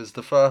 Because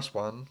the first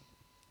one,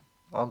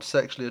 I'm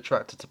sexually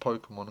attracted to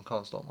Pokemon and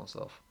can't stop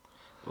myself.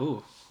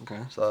 Ooh,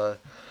 okay. So,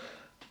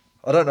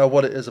 I don't know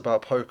what it is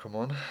about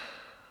Pokemon,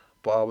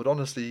 but I would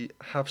honestly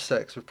have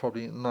sex with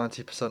probably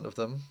 90% of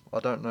them. I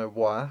don't know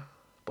why,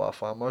 but I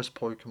find most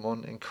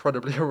Pokemon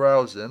incredibly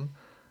arousing.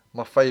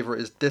 My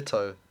favourite is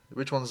Ditto.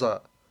 Which one's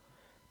that?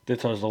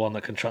 Ditto's the one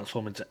that can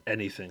transform into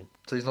anything.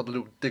 So he's not the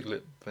little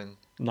Diglett thing?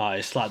 No,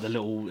 it's like it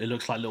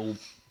looks like little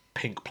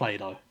pink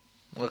Play-Doh.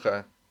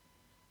 Okay.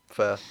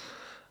 Fair.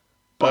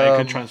 But it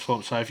can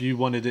transform, so if you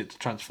wanted it to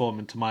transform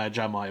into Maya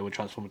Jama, it would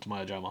transform into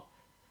Maya Jama.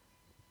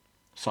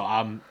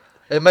 So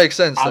it makes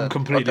sense. I'm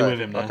completely with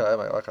him now.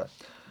 Okay.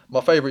 My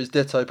favourite is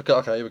Ditto.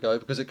 Because, here we go.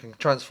 Because it can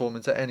transform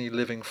into any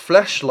living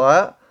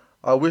fleshlight.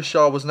 I wish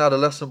I was an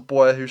adolescent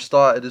boy who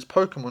started his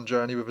Pokemon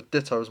journey with a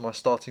Ditto as my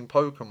starting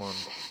Pokemon.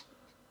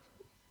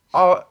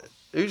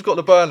 Who's got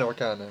the burner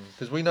account then?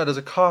 Because we know there's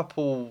a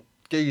couple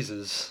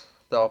geezers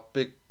that are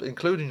big,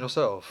 including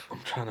yourself. I'm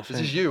trying to think.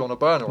 This is you on a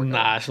burner account.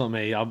 Nah, it's not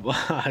me.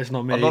 It's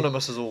not me.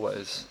 Anonymous as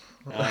always.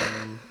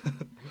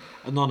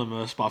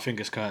 Anonymous, but I think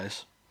it's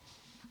Curtis.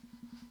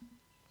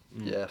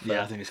 Yeah, fair.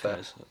 Yeah, I think it's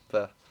Curtis.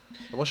 Fair.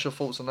 And what's your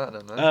thoughts on that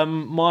then, mate?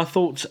 My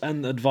thoughts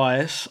and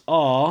advice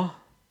are...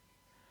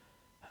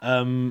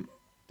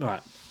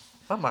 right.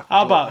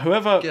 How about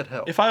whoever... Get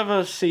help. If I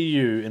ever see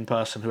you in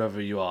person,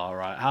 whoever you are,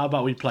 right, how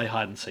about we play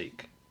hide and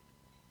seek?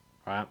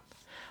 Right?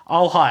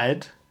 I'll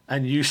hide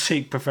and you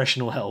seek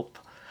professional help.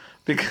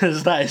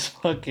 Because that is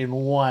fucking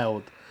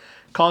wild.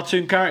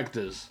 Cartoon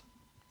characters?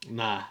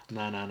 Nah.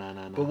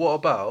 But what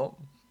about...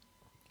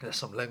 There's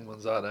some leng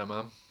ones out there,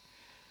 man.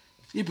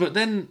 Yeah, but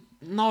then...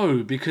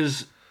 No,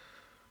 because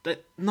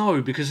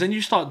then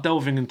you start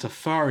delving into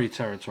furry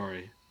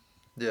territory.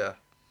 Yeah.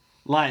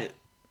 Like...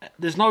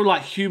 There's no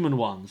like human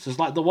ones. There's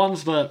like the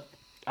ones that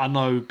I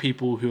know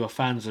people who are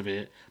fans of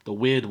it, the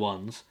weird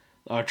ones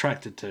that are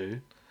attracted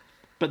to.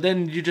 But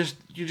then you're just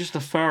a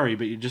furry,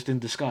 but you're just in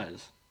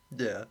disguise.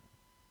 Yeah.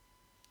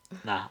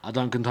 Nah, I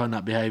don't condone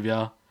that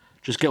behaviour.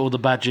 Just get all the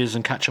badges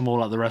and catch them all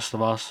like the rest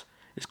of us.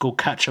 It's called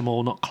catch 'em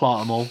all, not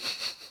clot 'em all.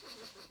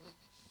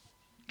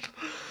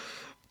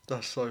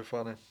 That's so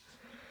funny.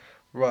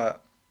 Right.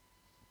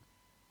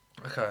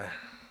 Okay.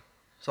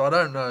 So I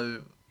don't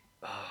know.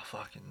 Oh,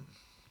 fucking.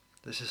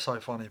 This is so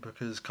funny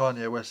because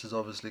Kanye West has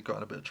obviously got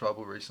in a bit of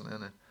trouble recently,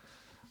 hasn't he?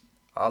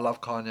 I love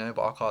Kanye,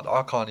 but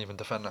I can't even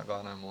defend that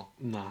guy no more.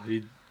 No,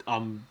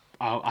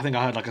 I think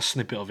I heard like a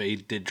snippet of it. He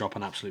did drop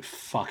an absolute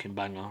fucking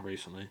banger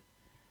recently.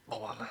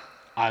 What one?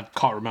 I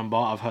can't remember.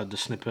 I've heard the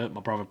snippet.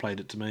 My brother played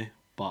it to me,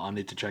 but I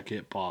need to check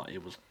it. But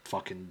it was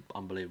fucking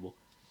unbelievable.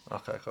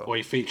 Okay, cool. Or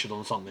he featured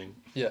on something.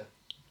 Yeah.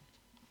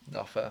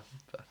 No, fair.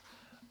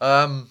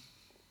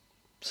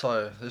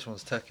 So this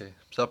one's techie.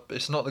 So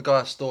it's not the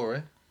guy's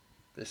story.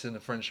 It's in the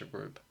friendship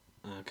group.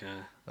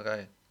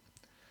 Okay.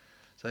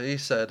 So he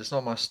said, it's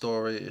not my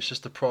story, it's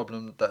just a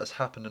problem that has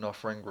happened in our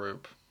friend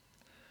group.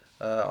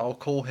 I'll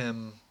call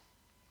him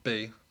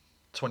B,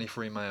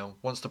 23 male,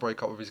 wants to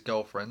break up with his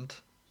girlfriend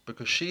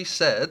because she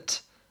said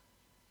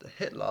that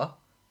Hitler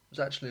was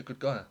actually a good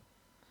guy.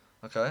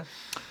 Okay?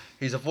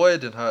 He's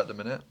avoiding her at the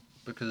minute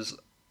because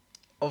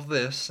of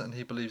this, and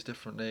he believes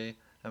differently,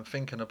 and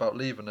thinking about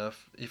leaving her.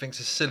 He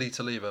thinks it's silly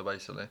to leave her,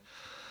 basically.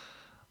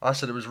 I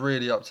said it was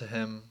really up to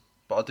him,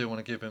 but I do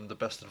want to give him the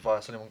best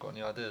advice. Anyone got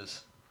any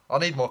ideas? I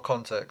need more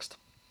context.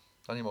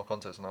 On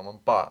that one.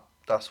 But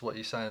that's what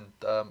he's saying.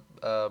 Man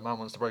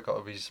wants to break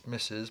up with his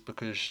missus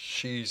because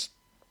she's,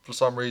 for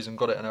some reason,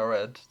 got it in her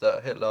head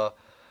that Hitler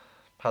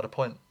had a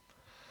point.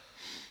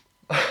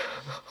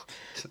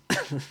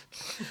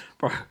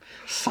 Bro,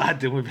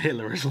 siding with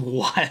Hitler is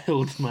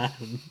wild,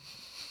 man.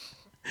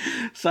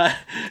 So,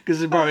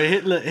 because bro,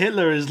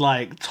 Hitler is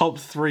like top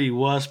 3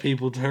 worst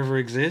people to ever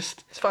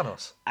exist. It's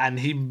Thanos,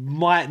 and he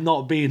might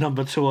not be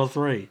number 2 or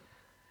 3.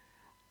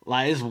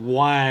 Like, it's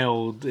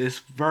wild. It's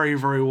very,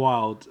 very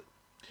wild.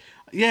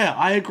 Yeah,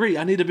 I agree.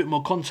 I need a bit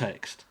more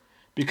context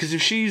because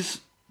if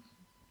she's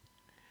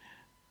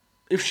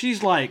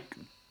like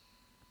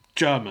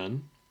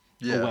German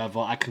or whatever,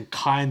 I can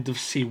kind of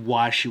see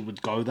why she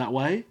would go that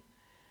way.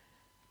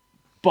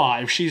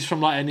 But if she's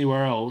from like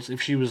anywhere else, if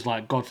she was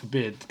like, God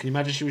forbid, can you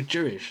imagine she was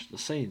Jewish? The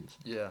scenes.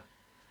 Yeah,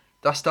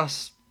 that's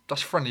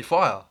friendly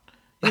fire.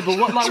 Yeah, but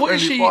what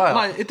is she fire.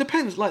 Like? It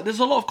depends. Like, there's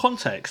a lot of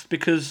context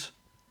because,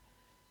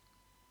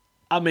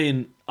 I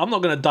mean, I'm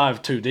not gonna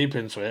dive too deep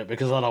into it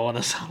because I don't want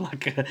to sound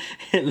like a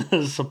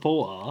Hitler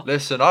supporter.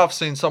 Listen, I've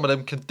seen some of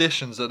them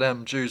conditions that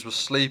them Jews were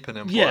sleeping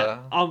in. Yeah,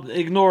 I'm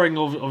ignoring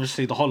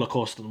obviously the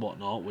Holocaust and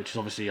whatnot, which is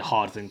obviously a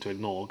hard thing to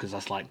ignore because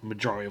that's like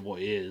majority of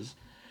what he is.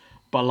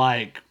 But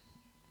like,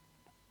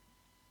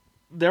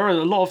 there are a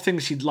lot of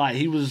things he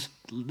was.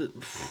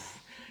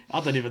 I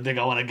don't even think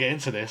I want to get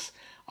into this.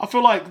 I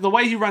feel like the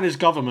way he ran his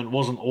government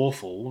wasn't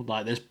awful.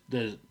 Like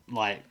there's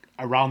like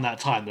around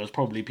that time there was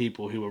probably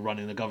people who were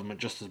running the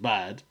government just as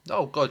bad.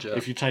 Oh God, yeah.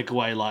 If you take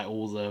away like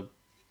all the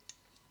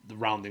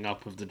rounding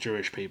up of the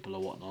Jewish people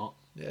or whatnot.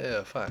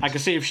 Yeah, facts. I can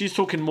see if she's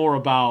talking more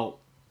about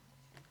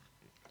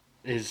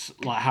his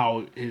like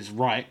how his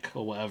Reich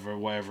or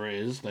wherever it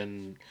is,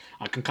 then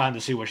I can kind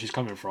of see where she's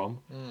coming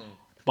from.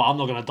 But I'm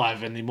not going to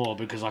dive any more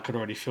because I could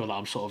already feel that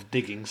I'm sort of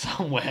digging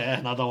somewhere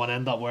and I don't want to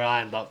end up where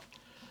I end up.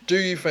 Do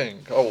you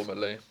think,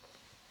 ultimately,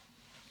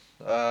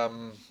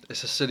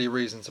 it's a silly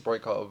reason to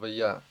break up with a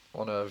Yat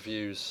on her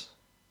views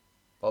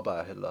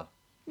about Hitler?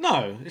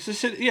 No, it is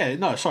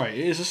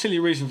a silly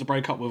reason to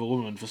break up with a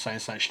woman for saying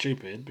something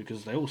stupid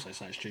because they all say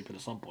something stupid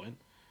at some point.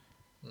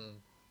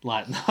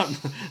 Like,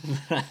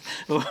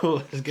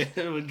 we're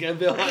getting a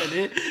bit hot in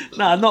here.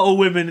 Nah, not all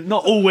women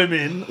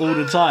all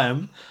the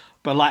time.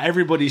 But, like,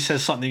 everybody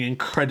says something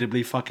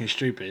incredibly fucking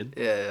stupid.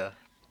 Yeah.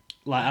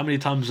 Like, how many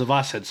times have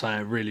I said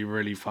something really,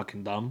 really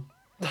fucking dumb?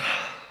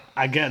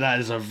 I get that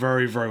is a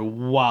very, very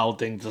wild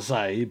thing to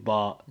say,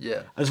 but...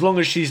 Yeah. As long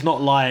as she's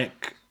not,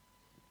 like,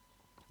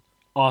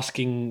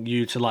 asking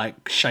you to,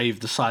 like, shave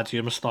the side of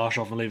your moustache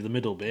off and leave the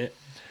middle bit,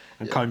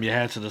 and comb your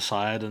hair to the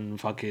side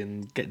and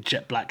fucking get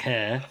jet black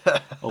hair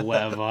or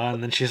whatever.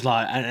 And then she's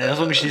like, and as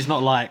long as she's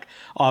not like,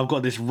 oh, I've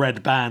got this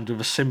red band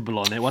with a symbol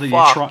on it. Why don't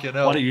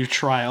you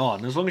try it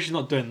on? As long as she's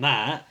not doing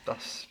that.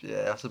 That's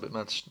a bit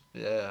much.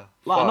 Yeah.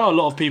 Like, I know a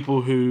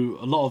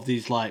lot of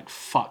these like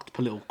fucked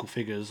political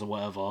figures or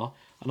whatever.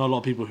 I know a lot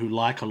of people who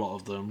like a lot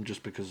of them just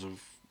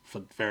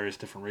for various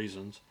different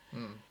reasons.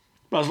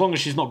 But as long as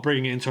she's not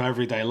bringing it into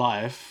everyday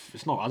life,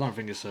 it's not. I don't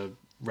think it's a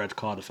red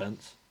card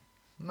offence.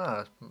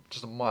 No,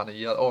 just a minor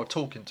yell or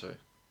talking to.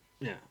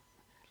 Yeah.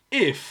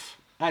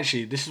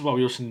 Actually, this is why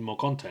we also need more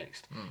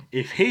context.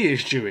 If he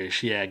is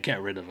Jewish,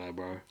 get rid of her,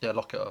 bro. Yeah,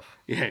 lock it off.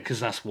 Yeah,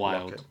 because that's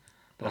wild.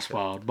 That's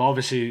wild. But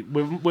obviously,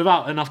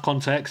 without enough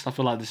context, I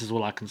feel like this is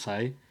all I can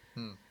say.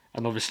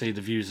 And obviously,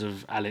 the views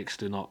of Alex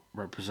do not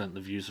represent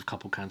the views of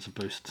Couple Cancer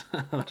Boost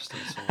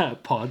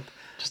pod.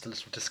 Just a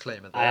little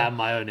disclaimer there. I am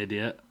my own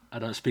idiot. I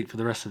don't speak for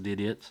the rest of the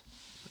idiots.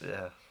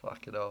 Yeah,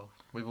 fucking hell.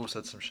 We've all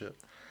said some shit.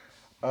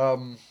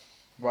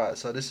 Right,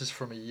 so this is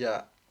from a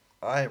Yat.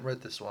 I ain't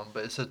read this one,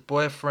 but it said,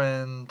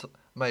 boyfriend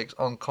makes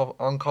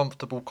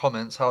uncomfortable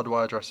comments. How do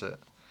I address it?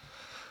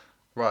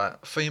 Right,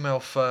 female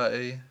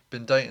 30,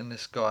 been dating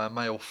this guy,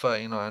 male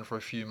 39, for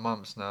a few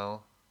months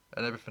now,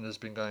 and everything has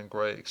been going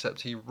great,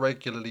 except he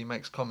regularly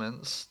makes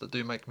comments that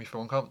do make me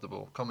feel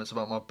uncomfortable. Comments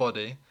about my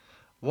body,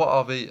 what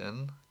I've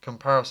eaten,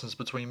 comparisons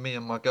between me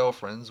and my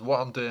girlfriends, what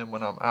I'm doing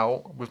when I'm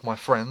out with my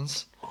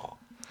friends.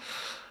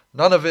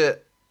 None of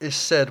it is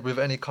said with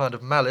any kind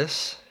of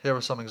malice. Here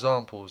are some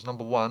examples.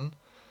 Number 1,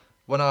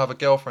 when I have a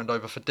girlfriend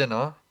over for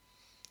dinner,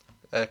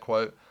 air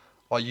quote,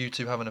 are you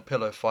two having a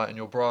pillow fight in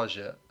your bras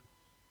yet?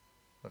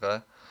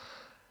 Okay.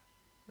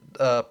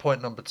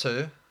 Point number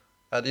 2,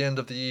 at the end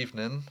of the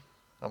evening,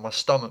 and my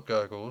stomach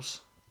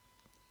gurgles,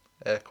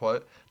 air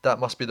quote, that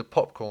must be the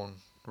popcorn,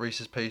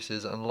 Reese's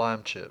Pieces and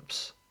lime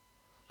chips.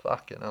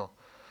 Fucking hell.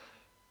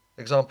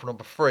 Example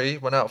number 3,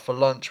 went out for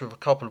lunch with a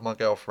couple of my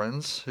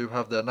girlfriends who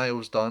have their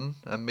nails done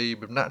and me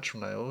with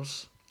natural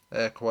nails,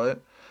 air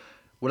quote,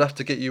 we'll have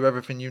to get you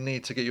everything you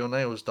need to get your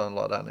nails done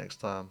like that next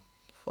time.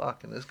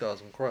 Fucking, this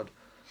guy's on crud.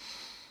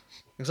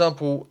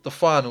 The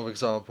final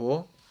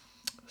example,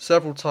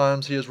 several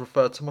times he has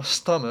referred to my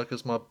stomach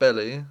as my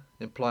belly,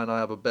 implying I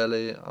have a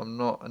belly. I'm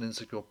not an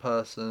insecure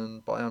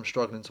person, but I am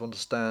struggling to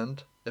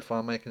understand if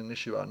I'm making an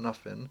issue out of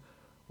nothing,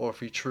 or if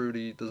he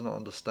truly does not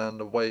understand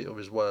the weight of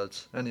his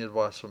words. Any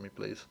advice for me,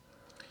 please?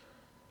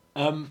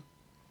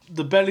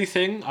 The belly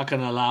thing I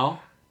can allow.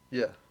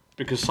 Yeah.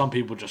 Because some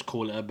people just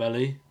call it a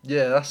belly.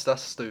 Yeah,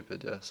 that's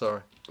stupid, yeah,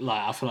 sorry.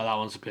 Like, I feel like that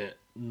one's a bit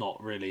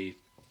not really...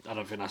 I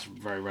don't think that's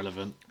very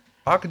relevant.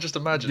 I can just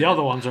imagine the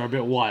other ones are a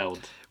bit wild.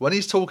 When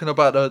he's talking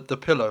about the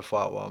pillow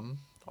fight one,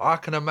 I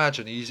can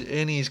imagine he's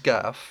in his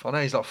gaff. I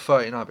know he's like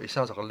 39, but he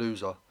sounds like a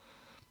loser.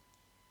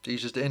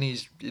 He's just in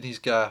his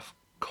gaff,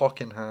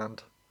 cock in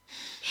hand,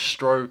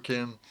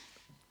 stroking.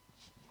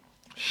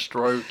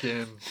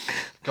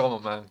 Come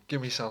on, man,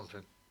 give me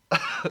something.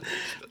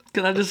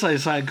 Can I just say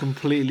something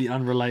completely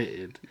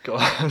unrelated? Go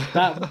on.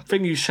 That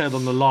thing you said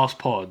on the last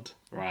pod,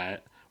 right,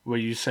 where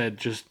you said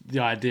just the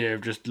idea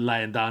of just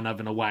laying down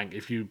having a wank,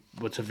 if you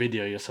were to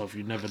video yourself,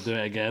 you'd never do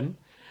it again.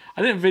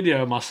 I didn't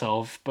video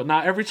myself, but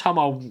now every time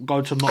I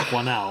go to knock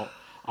one out,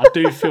 I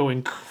do feel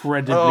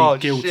incredibly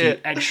guilty,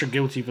 shit. extra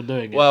guilty for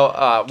doing it.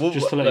 Well,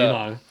 just to let you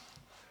know.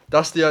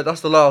 That's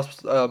the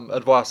last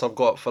advice I've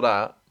got for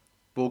that.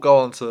 We'll go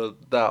on to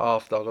that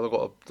after. I've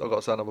got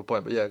to say another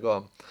point, but yeah,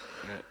 go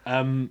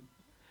on.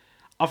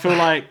 I feel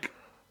like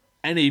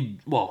any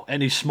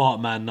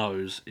smart man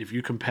knows if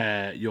you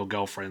compare your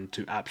girlfriend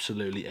to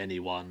absolutely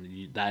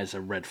anyone, that is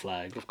a red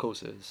flag. Of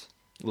course it is.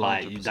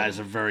 That is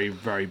a very,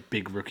 very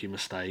big rookie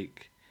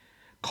mistake.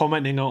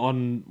 Commenting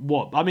on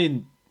what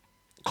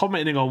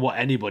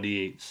anybody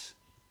eats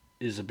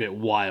is a bit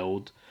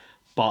wild,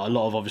 but a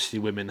lot of obviously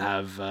women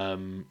have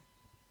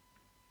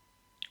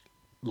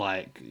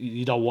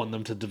you don't want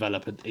them to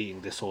develop an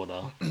eating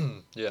disorder.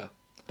 Yeah.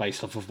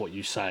 Based off of what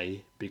you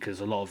say, because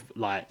a lot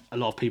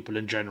of people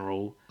in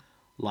general,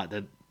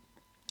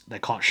 they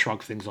can't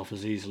shrug things off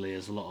as easily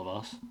as a lot of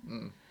us.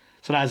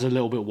 So that is a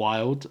little bit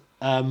wild.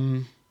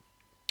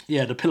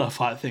 Yeah, the pillow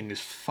fight thing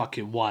is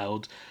fucking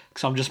wild,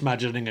 because I'm just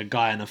imagining a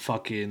guy in a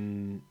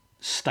fucking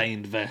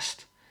stained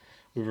vest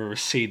with a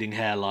receding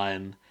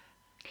hairline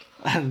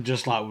and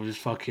just with his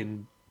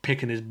fucking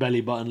picking his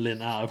belly button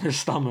lint out of his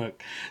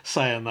stomach,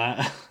 saying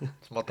that.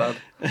 It's my dad.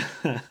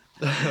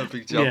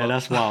 Big jumper. Yeah,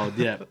 that's wild.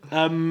 Yeah.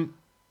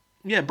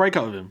 Yeah, break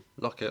up with him.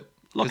 Lock it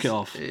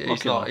off.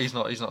 He's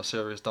not a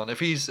serious done. If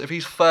he's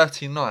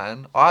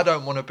 39, I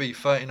don't want to be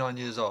 39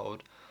 years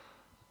old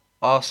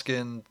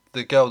asking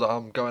the girl that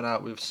I'm going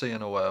out with,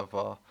 seeing or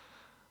whatever,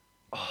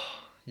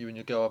 you and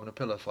your girl having a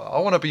pillow fight. I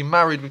want to be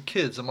married with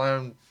kids and my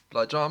own, do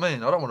you know what I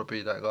mean? I don't want to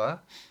be that guy.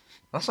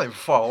 That's not even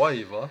far away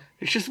either.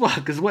 It's just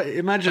because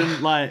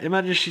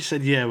imagine she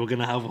said, yeah, we're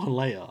gonna have one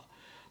later.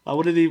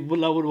 What did he? What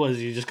was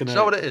he just gonna? Do you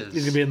know what it is?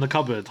 He's gonna be in the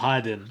cupboard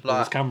hiding with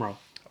his camera.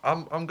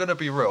 I'm gonna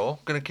be real.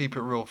 I'm gonna keep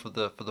it real for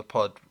the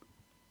pod.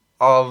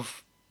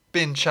 I've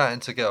been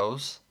chatting to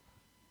girls,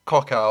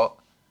 cock out,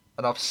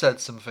 and I've said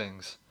some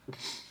things.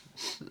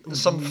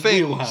 Some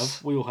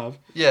things. We all have.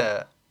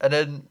 Yeah, and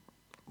then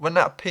when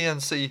that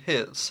PNC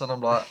hits, and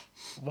I'm like,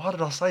 why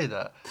did I say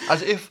that?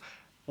 As if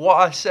what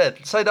I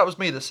said. Say that was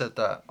me that said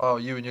that. Oh,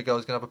 you and your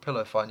girl's gonna have a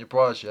pillow fight, and your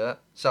bride's yet.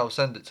 Sal,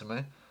 send it to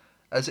me.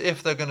 As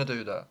if they're gonna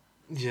do that.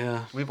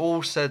 Yeah. We've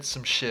all said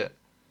some shit.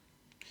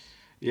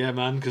 Yeah,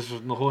 man, because the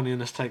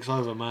horniness takes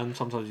over, man.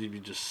 Sometimes you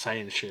be just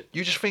saying shit.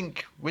 You just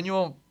think, when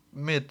you're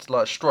mid,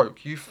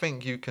 stroke, you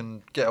think you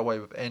can get away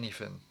with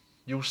anything.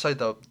 You'll say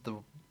the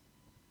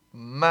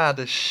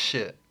maddest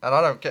shit.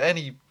 And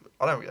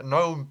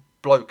no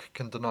bloke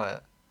can deny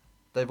it.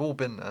 They've all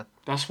been there.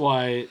 That's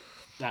why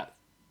that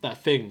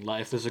thing,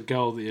 if there's a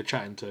girl that you're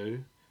chatting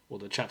to, or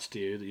that chats to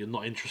you, that you're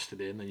not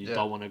interested in, and you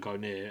don't want to go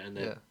near, and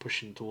they're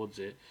pushing towards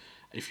it,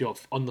 if you're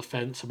on the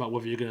fence about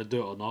whether you're going to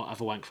do it or not,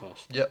 have a wank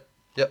first. Yep,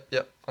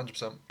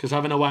 100%. Because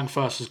having a wank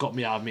first has got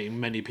me out of meeting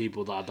many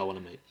people that I don't want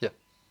to meet. Yeah.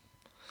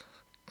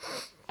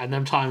 And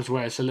them times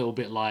where it's a little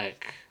bit where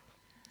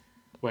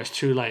it's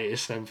too late,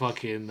 it's them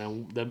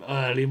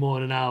early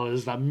morning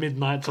hours, that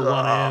midnight to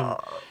 1 a.m.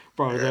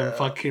 Bro, them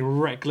fucking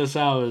reckless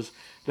hours.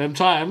 Them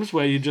times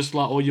where you just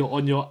or you're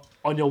on your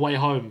way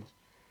home.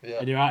 Yeah.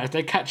 And you're out. If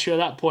they catch you at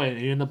that point,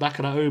 and you're in the back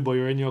of that Uber,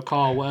 you're in your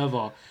car,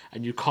 whatever,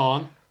 and you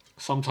can't,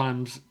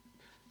 sometimes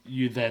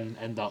you then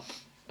end up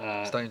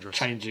it's dangerous.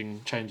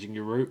 Changing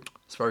your route.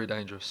 It's very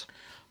dangerous.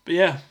 But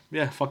yeah,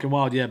 fucking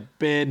wild. Yeah,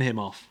 bin him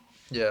off.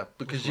 Yeah,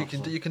 because you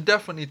can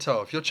definitely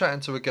tell if you're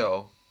chatting to a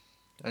girl,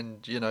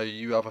 and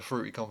you have a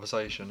fruity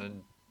conversation,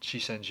 and she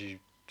sends you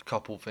a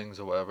couple things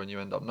or whatever, and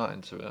you end up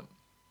nutting to it,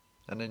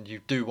 and then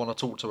you do want to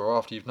talk to her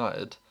after you've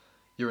nutted,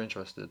 you're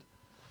interested.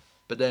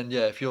 But then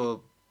if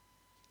you're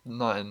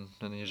nutting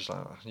and you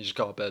just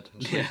go to bed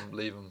and just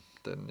leave them,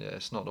 then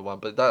it's not the one.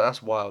 But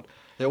that's wild.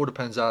 It all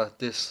depends how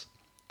this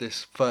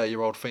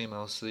 30-year-old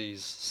female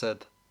sees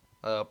said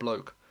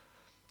bloke.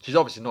 She's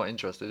obviously not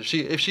interested.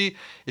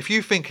 If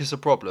you think it's a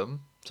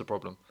problem, it's a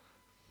problem.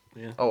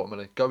 Yeah.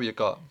 Ultimately, go with your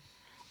gut.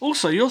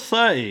 Also, you're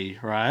 30,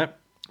 right?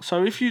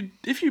 So if you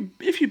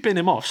bin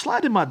him off,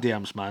 slide in my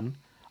DMs, man.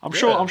 I'm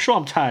sure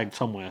I'm tagged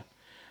somewhere.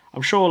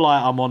 I'm sure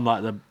I'm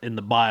on in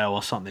the bio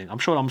or something. I'm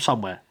sure I'm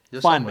somewhere.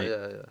 You're Find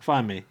somewhere, me. Yeah.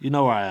 Find me. You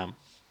know where I am.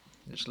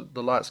 It's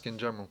the light skin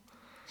general.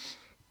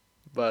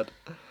 But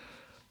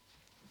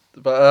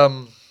what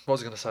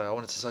was I going to say? I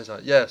wanted to say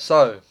something. Yeah,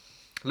 so,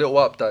 little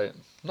update.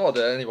 Not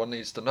that anyone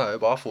needs to know,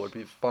 but I thought it'd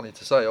be funny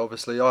to say.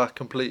 Obviously, I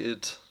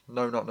completed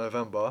No Nut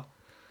November.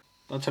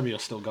 Don't tell me you're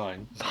still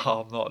going.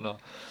 No, I'm not, no.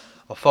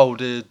 I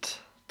folded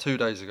 2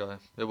 days ago.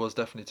 It was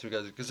definitely 2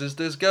 days ago. Because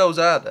there's girls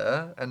out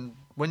there, and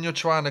when you're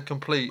trying to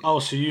complete... Oh,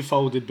 so you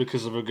folded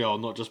because of a girl,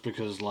 not just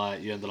because,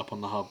 like, you ended up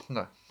on the hub?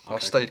 No. Okay. I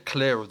stayed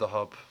clear of the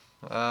hub.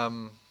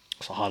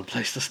 It's a hard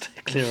place to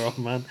stay clear of,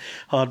 man.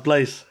 Hard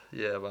place.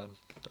 Yeah, man.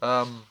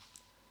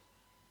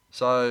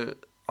 So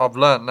I've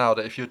learnt now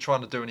that if you're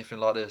trying to do anything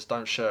like this,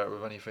 don't share it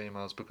with any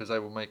females because they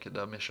will make it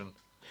their mission.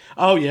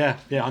 Oh yeah,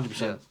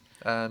 100%.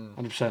 Yeah. And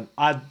 100%.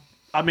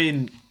 I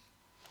mean,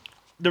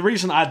 the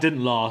reason I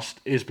didn't last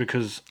is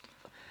because,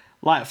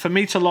 like, for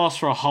me to last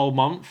for a whole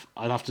month,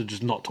 I'd have to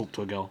just not talk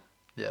to a girl.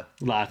 Yeah.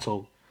 Like, at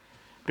all.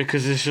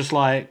 Because it's just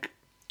like,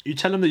 you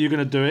tell them that you're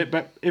going to do it,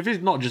 but if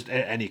it's not just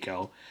any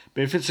girl,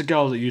 but if it's a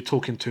girl that you're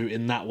talking to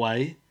in that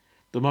way,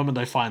 the moment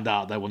they find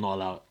out, they will not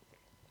allow it.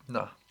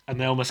 No. And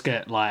they almost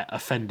get, like,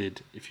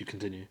 offended if you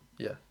continue.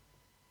 Yeah.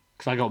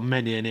 Because I got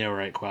many an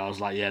earache where I was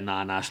like, yeah,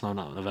 nah, it's not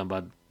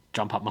November.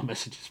 Jump up my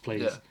messages,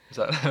 please. Yeah,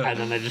 exactly. And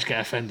then they just get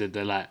offended.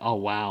 They're like, oh,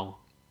 wow.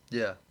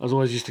 Yeah. I was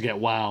always used to get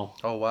wow.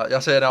 Oh, wow. I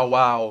say now,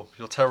 wow,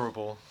 you're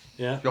terrible.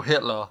 Yeah. You're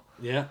Hitler.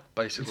 Yeah.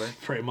 Basically.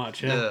 Pretty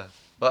much, yeah. Yeah.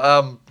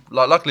 But,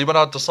 like, luckily, when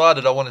I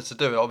decided I wanted to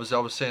do it, obviously, I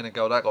was seeing a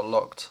girl that got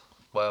locked,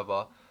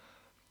 whatever.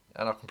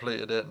 And I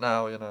completed it.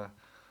 Now, you know,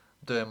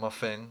 doing my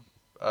thing.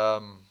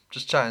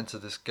 Just chatting to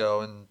this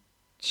girl, and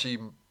she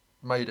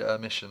made it her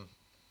mission.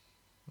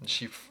 And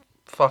she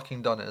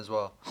fucking done it as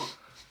well.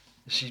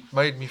 She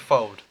made me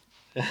fold.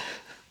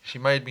 She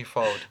made me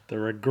fold. The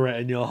regret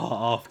in your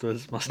heart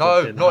afterwards must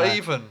have been... No, not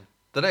even.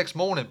 The next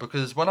morning,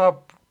 because when I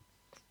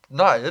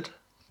nutted,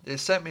 it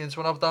sent me into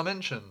another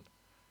dimension.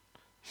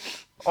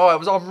 Oh, it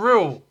was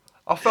unreal.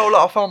 I felt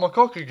like I found my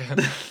cock again.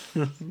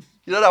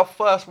 You know that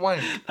first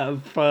wank?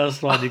 That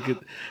first one, you could...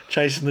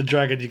 Chasing the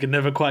dragon, you could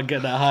never quite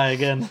get that high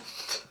again.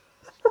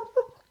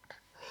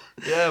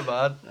 Yeah,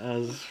 man. That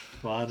was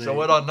funny. So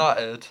when I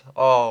nutted,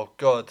 oh,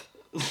 God.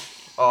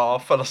 Oh, I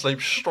fell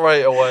asleep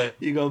straight away.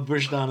 You got to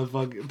push down and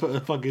put a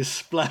fucking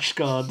splash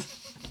guard.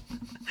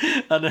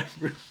 And then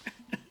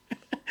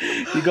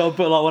you got to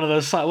put like one of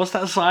those... What's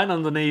that sign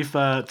underneath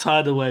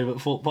Tidal Wave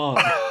at Fort Park?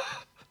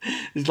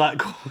 It's like,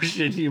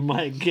 caution, you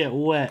might get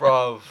wet.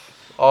 Bruv.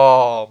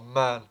 Oh,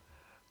 man.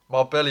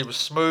 My belly was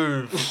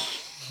smooth.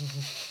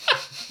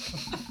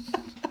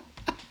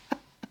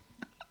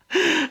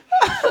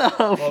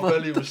 My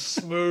belly was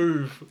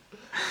smooth.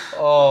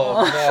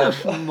 Oh, man.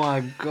 Oh, my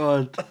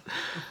God.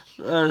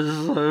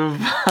 That's so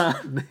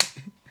funny.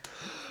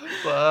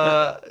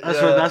 But,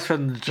 that's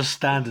when just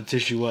standard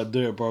tissue won't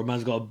do it, bro.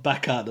 Man's got to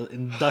back out the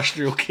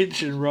industrial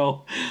kitchen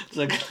roll.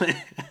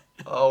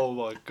 Oh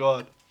my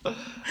God.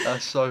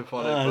 That's so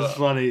funny. That's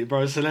funny,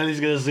 bro. So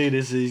Nelly's going to see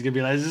this and he's going to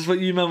be like, is this what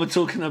you man were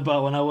talking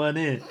about when I weren't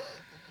here?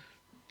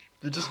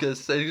 It just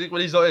gets... When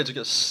he's not here, it just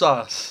gets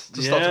sus.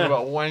 Just start talking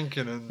about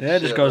wanking and yeah,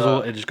 shit,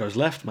 it just goes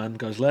left, man.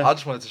 Goes left. I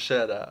just wanted to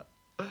share that.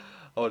 I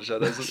wanted to share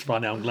that. It's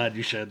funny. I'm glad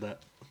you shared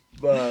that.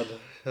 Man,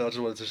 I just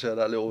wanted to share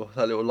that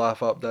little life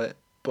update.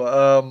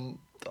 But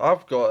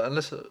I've got,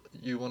 unless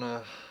you want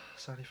to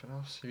say anything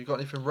else, have you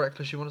got anything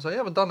reckless you want to say? You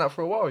haven't done that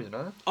for a while, you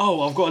know.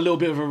 Oh, I've got a little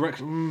bit of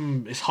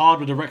a it's hard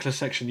with the reckless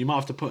section. You might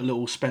have to put a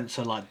little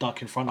Spencer like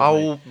duck in front of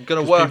me. I'm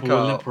gonna work people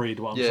out. Will lip read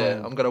what I'm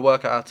saying. I'm gonna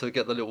work out how to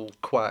get the little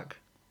quack.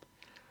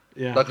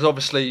 Yeah. Because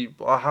obviously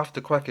I have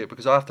to quack it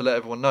because I have to let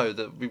everyone know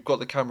that we've got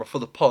the camera for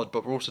the pod,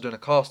 but we're also doing a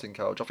casting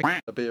couch. I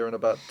think it'll be here in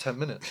about 10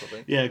 minutes. I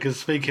think. Yeah, because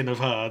speaking of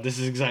her, this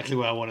is exactly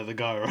where I wanted to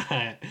go,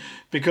 right?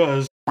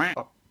 Because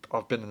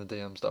I've been in the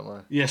DMs, don't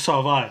I? Yeah, so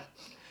have I.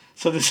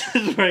 So this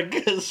is where it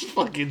gets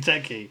fucking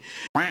techie.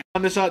 I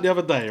found this out the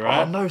other day,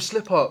 right? Oh, no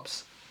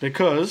slip-ups.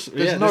 Because...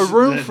 There's no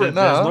room for it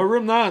now. There's no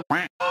room now.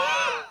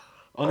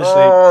 Honestly.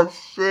 Oh,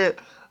 shit.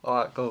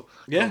 Alright, cool.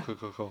 Yeah.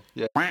 Cool.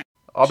 Yeah.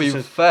 I'll be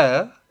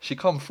fair. She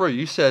come through.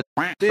 You said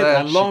fair.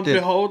 And lo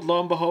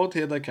and behold,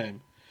 here they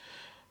came.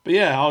 But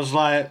yeah, I was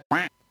like...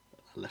 I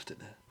left it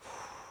there.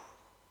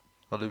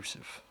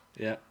 Elusive.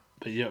 Yeah.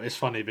 But yeah, it's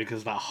funny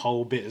because that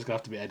whole bit is going to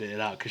have to be edited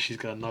out because she's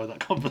going to know that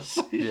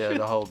conversation. Yeah,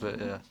 the whole bit,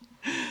 yeah.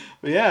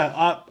 But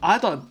yeah, I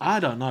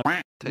don't know.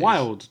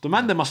 Wild. The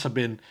man there must have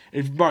been...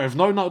 If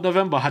No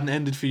November hadn't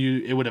ended for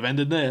you, it would have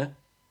ended there.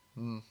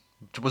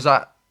 Was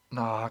that...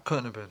 No, I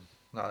couldn't have been.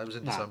 No, it was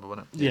in December,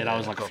 wasn't it? Yeah, that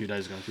was like a few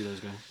days ago.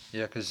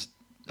 Yeah, because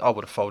I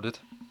would have folded.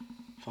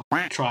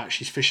 Try it,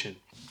 she's fishing.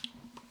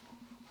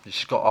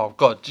 She's got... Oh,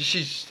 God.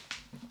 She's...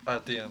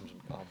 DMs.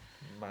 Oh,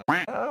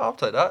 man. I'll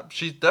take that.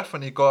 She's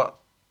definitely got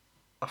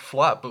a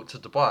flight booked to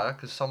Dubai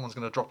because someone's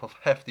going to drop off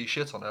hefty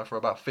shit on her for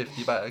about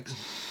 50 bags.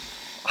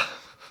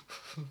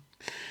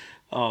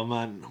 Oh,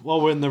 man.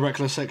 While we're in the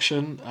reckless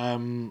section,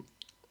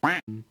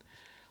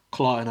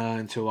 clotting her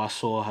until I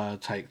saw her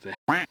take the...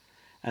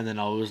 And then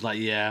I was like,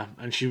 yeah.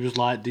 And she was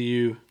like, do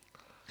you...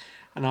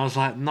 And I was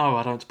like, no,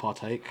 I don't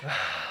partake.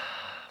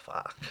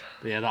 Fuck.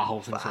 But yeah, that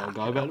whole thing's got to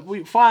go.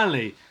 But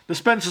finally, the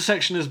Spencer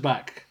section is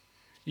back.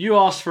 You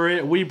asked for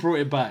it, we brought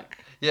it back.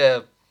 Yeah,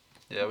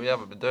 we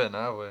haven't been doing that,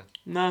 have we?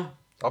 No.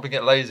 I've been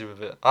getting lazy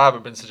with it. I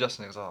haven't been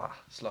suggesting it because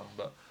it's long,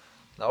 but...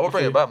 No, we'll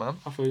bring it back, man.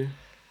 I feel you.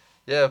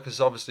 Yeah, because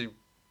obviously,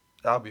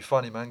 that would be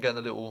funny, man. Getting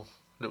a little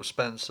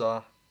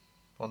Spencer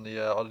on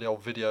the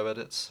old video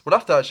edits. We'll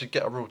have to actually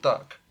get a real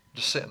duck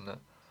just sitting there.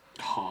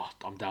 Oh,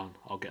 I'm down.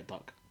 I'll get a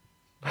duck.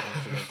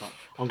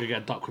 I'm gonna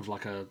get a duck with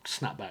like a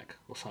snapback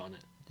or something on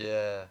it.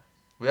 Yeah,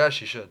 we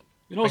actually should.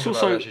 You know what's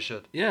also we actually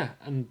should. Yeah,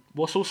 and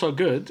what's also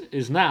good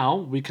is now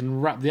we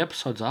can wrap the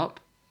episodes up,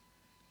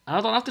 and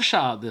I don't have to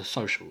shout out the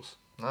socials.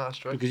 No, that's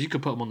true. Because you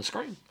can put them on the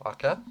screen. I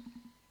can.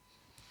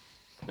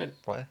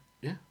 Right.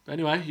 Yeah.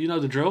 Anyway, you know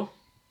the drill.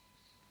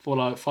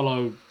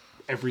 Follow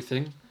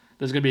everything.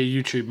 There's gonna be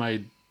a YouTube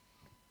made.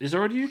 Is there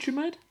already a YouTube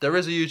made? There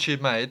is a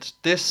YouTube made.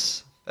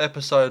 This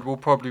episode will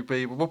probably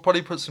be. We'll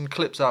probably put some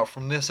clips out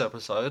from this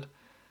episode,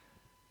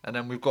 and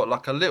then we've got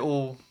like a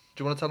little.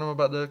 Do you want to tell them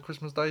about the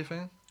Christmas Day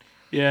thing?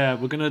 Yeah,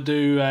 we're gonna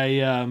do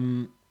a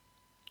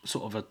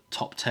sort of a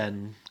top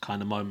 10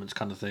 kind of moments,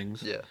 kind of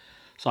things. Yeah.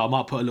 So I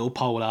might put a little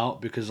poll out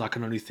because I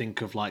can only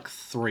think of like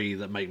 3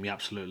 that make me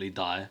absolutely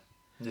die.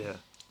 Yeah.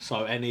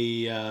 So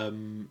any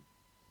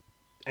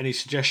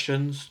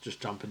suggestions? Just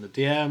jump in the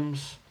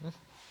DMs.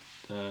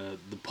 The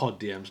pod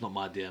DMs, not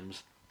my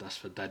DMs. That's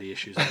for daddy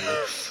issues.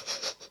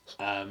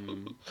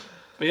 Anyway.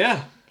 But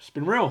yeah, it's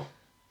been real.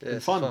 Yeah,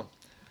 it's been fun.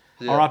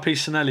 Yeah. R.I.P.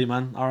 Sinelli,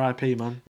 man. R.I.P. man.